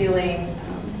positive feeling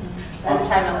by the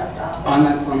time I left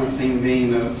office. On that same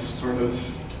vein of sort of,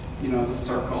 the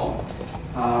circle,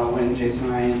 when Jason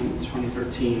and I in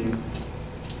 2013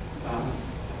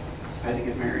 decided to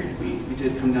get married, we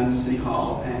did come down to City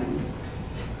Hall, and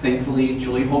thankfully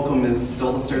Julie Holcomb is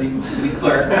still the city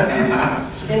clerk.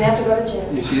 And she didn't have to go to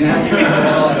jail. She didn't have to go to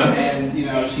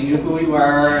jail, and she knew who we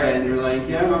were, and you're like,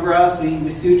 yeah, remember us? We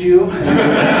sued you.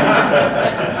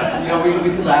 And, we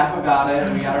could laugh about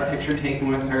it. We got our picture taken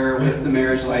with her with the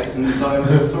marriage license, so it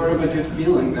was sort of a good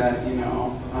feeling that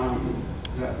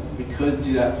that we could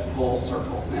do that full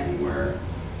circle thing where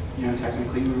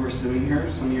technically we were suing her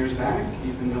some years back,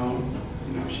 even though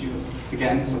she was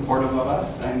again supportive of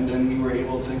us, and then we were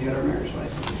able to get our marriage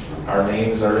license. So. Our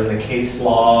names are in the case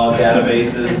law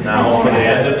databases now for the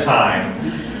end of time.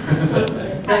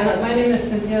 Hi, my name is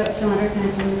Cynthia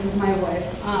Philander-Canton. This is my wife.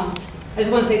 I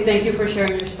just want to say thank you for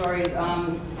sharing your stories. I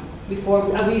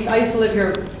used to live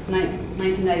here in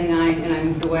 1999, and I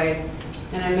moved away.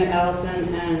 And I met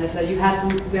Allison, and I said, we have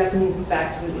to move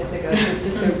back to Ithaca. It's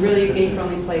just a really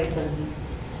gay-friendly place.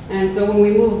 And so when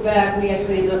we moved back, we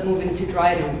actually ended up moving to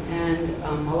Dryden. And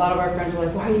a lot of our friends were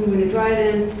like, why are you moving to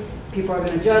Dryden? People are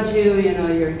going to judge you,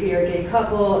 you're a gay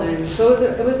couple. And so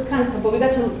it was kind of tough, but we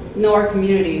got to know our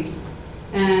community.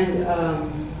 And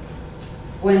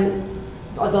when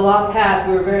the law passed,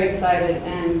 we were very excited,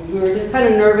 and we were just kind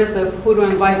of nervous of who to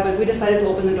invite, but we decided to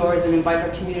open the doors and invite our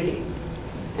community.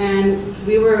 And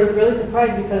we were really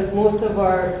surprised because most of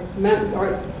our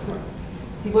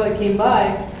people that came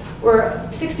by were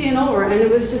 60 and over, and it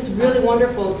was just really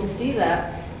wonderful to see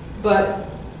that. But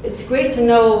it's great to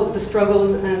know the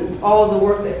struggles and all the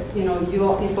work that you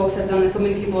folks have done, and so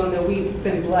many people, and that we've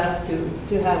been blessed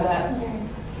to have that.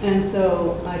 And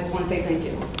so I just want to say thank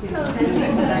you. Oh, that's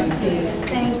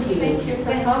Thank you. Thank you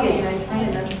for coming and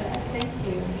telling us that. Thank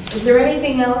you. Is there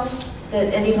anything else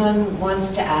that anyone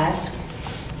wants to ask?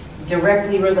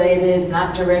 Directly related,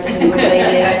 not directly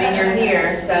related. I mean, you're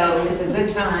here, so it's a good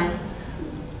time.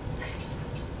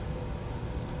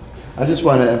 I just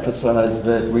want to emphasize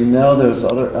that we know there's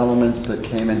other elements that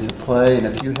came into play, and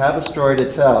if you have a story to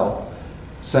tell,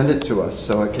 send it to us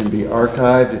so it can be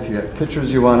archived. If you have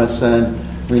pictures you want to send,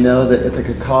 we know that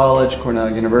Ithaca College,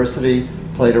 Cornell University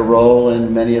played a role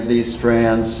in many of these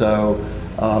strands, so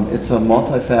it's a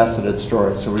multifaceted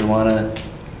story, so we want to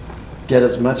get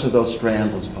as much of those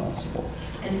strands as possible.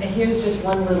 And here's just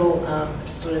one little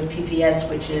sort of PPS,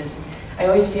 which is, I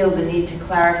always feel the need to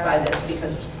clarify this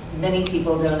because many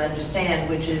people don't understand,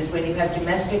 which is when you have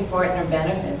domestic partner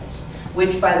benefits,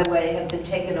 which, by the way, have been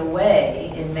taken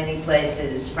away in many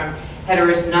places from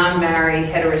non-married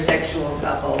heterosexual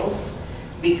couples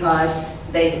because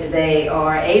they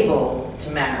are able to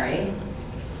marry.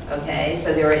 Okay,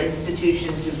 so there are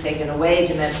institutions who've taken away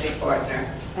domestic partner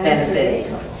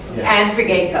benefits. And for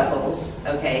gay couples,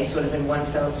 okay, sort of in one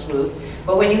fell swoop.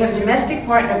 But when you have domestic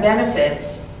partner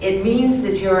benefits, it means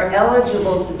that you're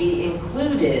eligible to be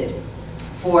included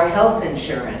for health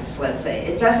insurance, let's say.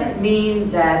 It doesn't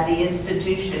mean that the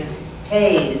institution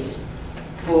pays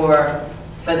for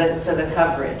the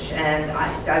coverage. And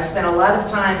I've spent a lot of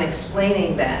time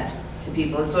explaining that to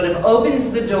people. It sort of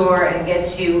opens the door and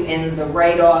gets you in the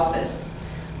right office,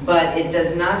 but it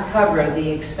does not cover the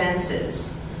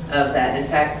expenses of that. In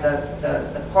fact,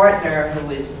 the partner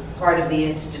who is part of the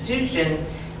institution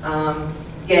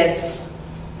gets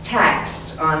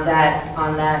taxed on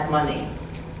that money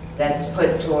that's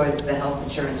put towards the health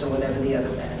insurance or whatever the other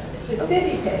benefit is. The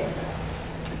city paid.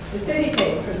 The city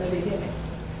paid from the beginning.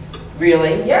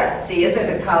 Really? Yeah. See,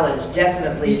 Ithaca College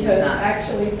definitely did Because not.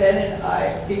 actually Ben and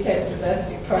I became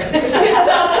domestic partners in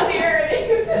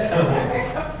solidarity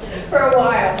for a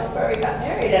while before we got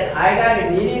married. married and I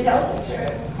got immediate health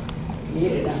insurance.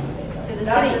 Needed unlimited. So the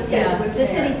Doctors city, get yeah, what's the there.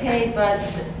 city paid,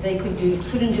 but they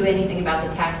couldn't do anything about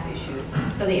the tax issue.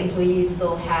 So the employees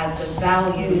still had the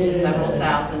value to several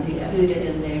thousand included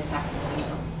in their taxable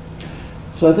income.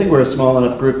 So I think we're a small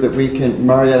enough group that we can,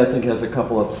 Mariette, I think, has a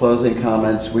couple of closing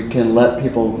comments. We can let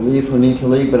people leave who need to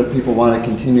leave, but if people want to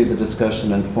continue the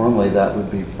discussion informally, that would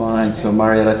be fine. So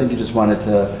Mariette, I think you just wanted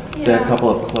to say a couple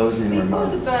of closing We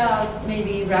remarks. thought about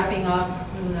maybe wrapping up,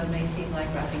 even though it may seem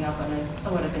like wrapping up on a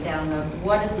somewhat of a down note,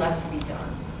 what is left to be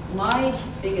done? My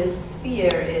biggest fear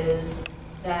is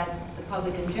that the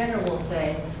public in general will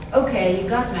say, okay, you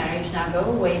got married, now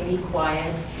go away, be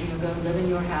quiet, go live in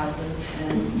your houses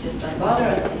and just don't bother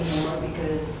us anymore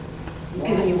because we've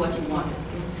given you what you wanted.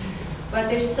 But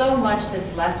there's so much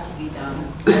that's left to be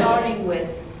done, starting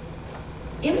with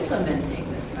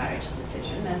implementing this marriage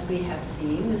decision, as we have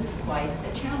seen, is quite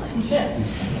a challenge.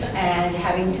 And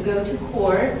having to go to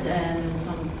court, and in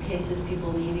some cases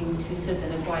people needing to sit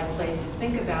in a quiet place to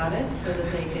think about it so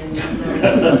that they can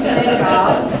do their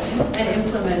jobs and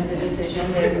implement the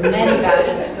decision. There are many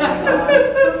battles going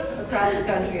on across the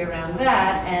country around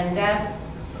that, and that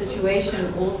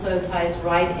situation also ties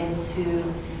right into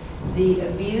the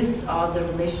abuse of the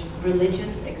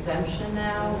religious exemption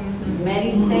now.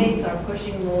 Many states are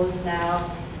pushing laws now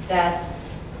that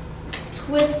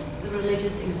twist the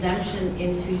religious exemption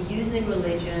into using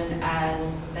religion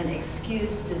as an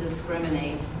excuse to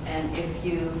discriminate. And if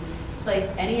you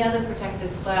place any other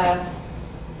protected class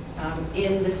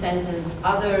in the sentence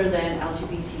other than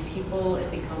LGBT people, it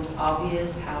becomes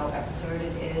obvious how absurd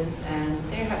it is. And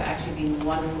there have actually been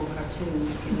wonderful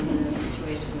cartoons given the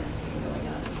situation that's been going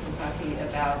on in Kentucky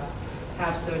about how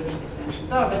absurd these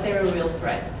exemptions are, but they're a real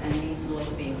threat, and these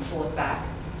laws are being fought back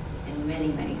in many,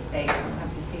 many states. We'll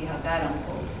have to see how that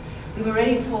unfolds. We've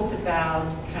already talked about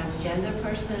transgender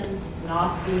persons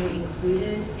not being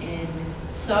included in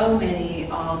so many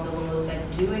of the laws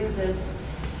that do exist.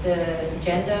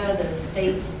 The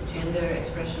state Gender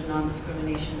Expression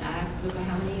Non-Discrimination Act, look at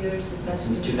how many years is that?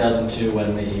 Since 2002,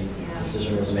 when the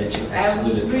decision was made to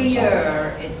exclude it from Every some.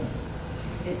 year,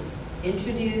 it's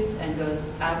introduced and goes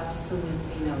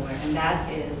absolutely nowhere, and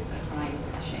that is a crying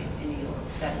shame in New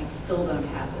York, that we still don't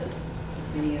have this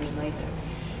many years later.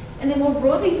 And then more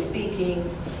broadly speaking,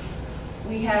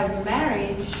 we have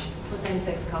marriage for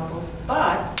same-sex couples,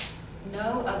 but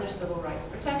no other civil rights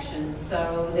protections.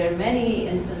 So there are many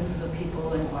instances of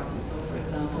people in Arkansas, for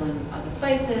example, and other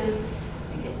places,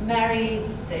 they get married,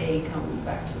 they come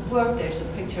back to work, there's a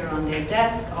picture on their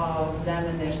desk of them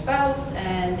and their spouse,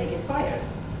 and they get fired.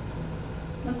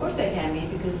 And of course they can be,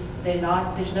 because there's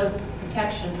no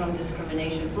protection from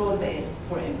discrimination broad-based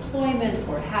for employment,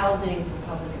 for housing, for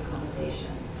public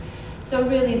accommodations. So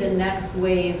really the next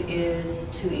wave is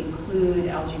to include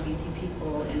LGBT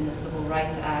people in the Civil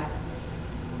Rights Act.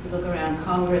 If you look around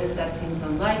Congress, that seems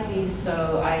unlikely,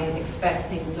 so I expect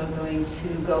things are going to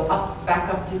go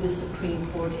back up to the Supreme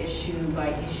Court issue by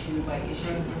issue by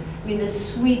issue. I mean, the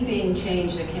sweeping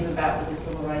change that came about with the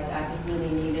Civil Rights Act is really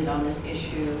needed on this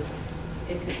issue.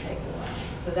 It could take a while.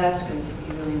 So that's going to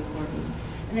be really important.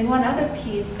 And then one other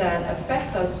piece that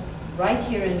affects us right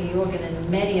here in New York and in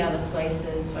many other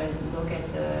places, if I look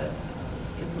at the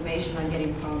information I'm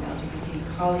getting from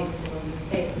LGBT colleagues who are in the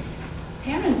state,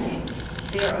 parenting.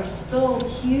 There are still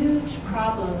huge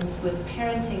problems with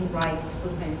parenting rights for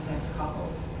same-sex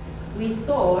couples. We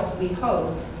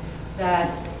hoped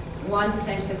that once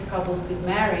same-sex couples could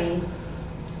marry,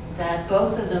 that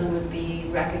both of them would be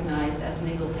recognized as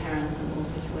legal parents in all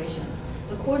situations.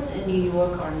 The courts in New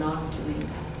York are not doing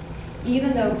that.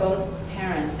 Even though both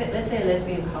parents, let's say a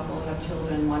lesbian couple have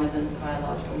children, one of them is the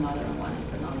biological mother and one is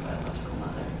the non-biological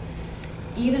mother.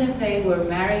 Even if they were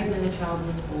married when the child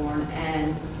was born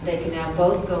and they can now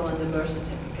both go on the birth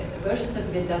certificate. The birth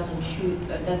certificate doesn't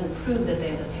prove that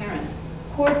they're the parent.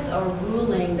 Courts are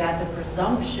ruling that the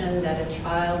presumption that a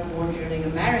child born during a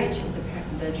marriage is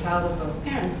the child of both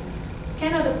parents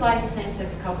cannot apply to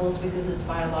same-sex couples because it's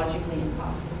biologically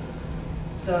impossible.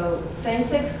 So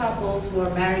same-sex couples who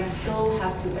are married still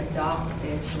have to adopt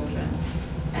their children.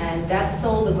 And that's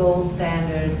still the gold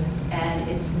standard, and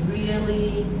it's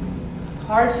really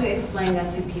hard to explain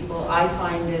that to people. I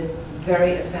find it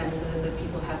very offensive that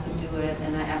people have to do it,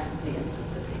 and I absolutely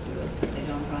insist that they do it so they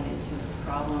don't run into this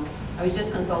problem. I was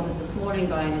just consulted this morning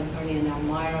by an attorney in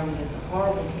Elmira who has a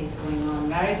horrible case going on.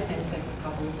 Married same-sex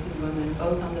couple, 2 women,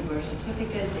 both on the birth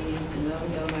certificate. They used a no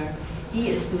donor. He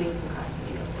is suing for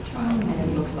custody of the child, and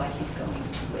it looks like he's going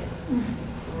to win.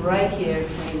 Right here,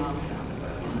 20 miles down the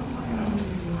road in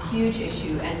Elmira. Huge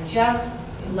issue, and just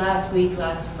last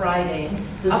Friday.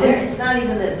 So it's not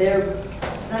even that they're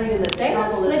not even the They're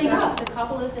not couple is splitting son. up, the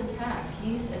couple is intact.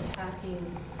 He's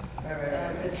attacking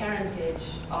the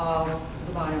parentage of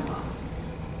the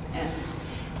Haudenosaunee.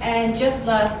 And just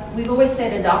we've always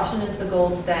said adoption is the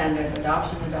gold standard.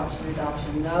 Adoption, adoption,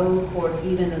 adoption. No court,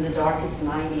 even in the darkest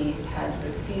 90s, had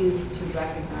refused to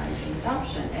recognize an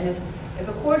adoption. And if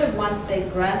a court of one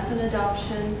state grants an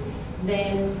adoption,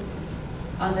 then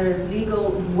under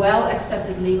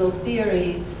well-accepted legal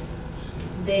theories,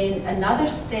 then another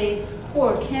state's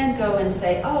court can go and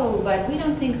say, oh, but we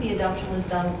don't think the adoption was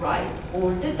done right,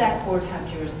 or did that court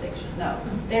have jurisdiction? No,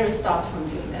 they're stopped from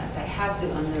doing that. They have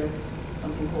to, under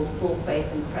something called full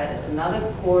faith and credit.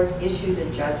 Another court issued a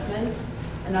judgment,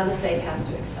 another state has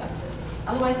to accept it.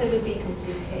 Otherwise, there would be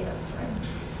complete chaos, right?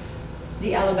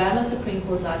 The Alabama Supreme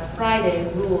Court last Friday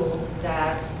ruled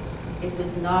that it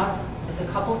was not, it's a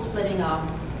couple splitting up,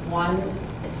 one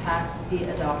attacked the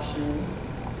adoption.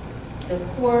 The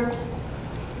court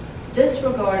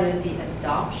disregarded the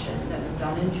adoption that was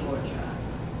done in Georgia,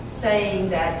 saying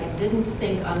that it didn't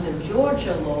think under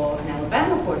Georgia law, an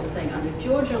Alabama court is saying under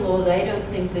Georgia law, they don't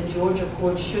think the Georgia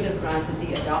court should have granted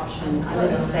the adoption under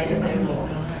the state of their law.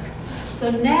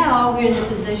 So now we're in the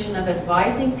position of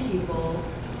advising people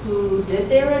who did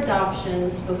their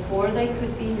adoptions before they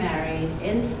could be married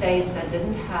in states that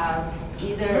didn't have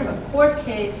either a court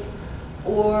case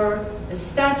or a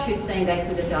statute saying they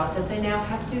could adopt, that they now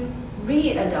have to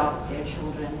re-adopt their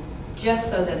children just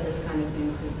so that this kind of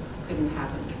thing couldn't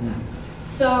happen to them.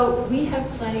 So we have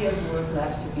plenty of work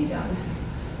left to be done.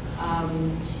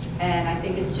 And I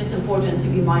think it's just important to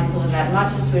be mindful of that,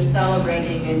 much as we're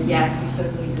celebrating, and yes, we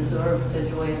certainly deserve the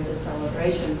joy of the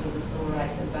celebration for the civil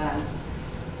rights advance.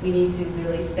 We need to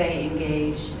really stay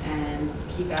engaged and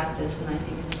keep at this, and I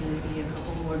think it's going to be a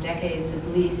couple more decades at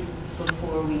least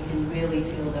before we can really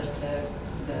feel that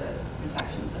the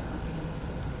protections are comprehensive.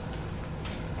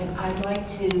 And I'd like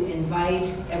to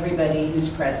invite everybody who's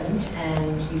present,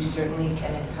 and you certainly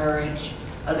can encourage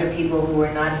other people who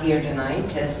are not here tonight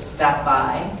to stop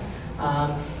by,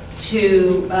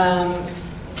 to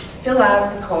fill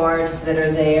out the cards that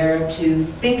are there, to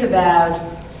think about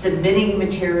submitting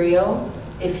material,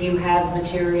 if you have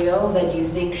material that you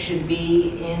think should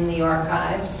be in the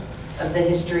archives of the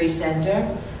History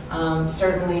Center.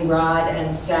 Certainly Rod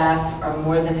and staff are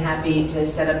more than happy to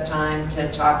set up time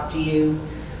to talk to you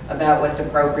about what's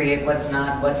appropriate, what's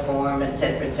not, what form, et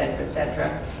cetera, et cetera, et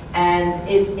cetera. And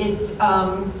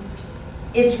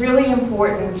it's really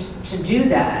important to do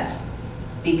that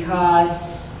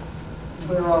because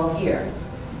we're all here.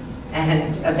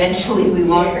 And eventually we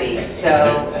won't be.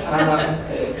 So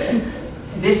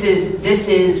this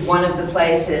is one of the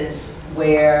places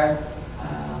where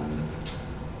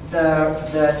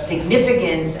the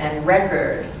significance and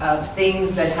record of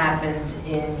things that happened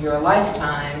in your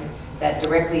lifetime that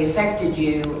directly affected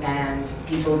you and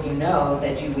people you know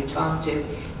that you would talk to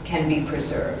can be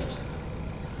preserved.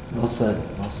 Well said,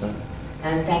 well said.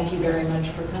 And thank you very much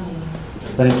for coming.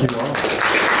 Thank you all.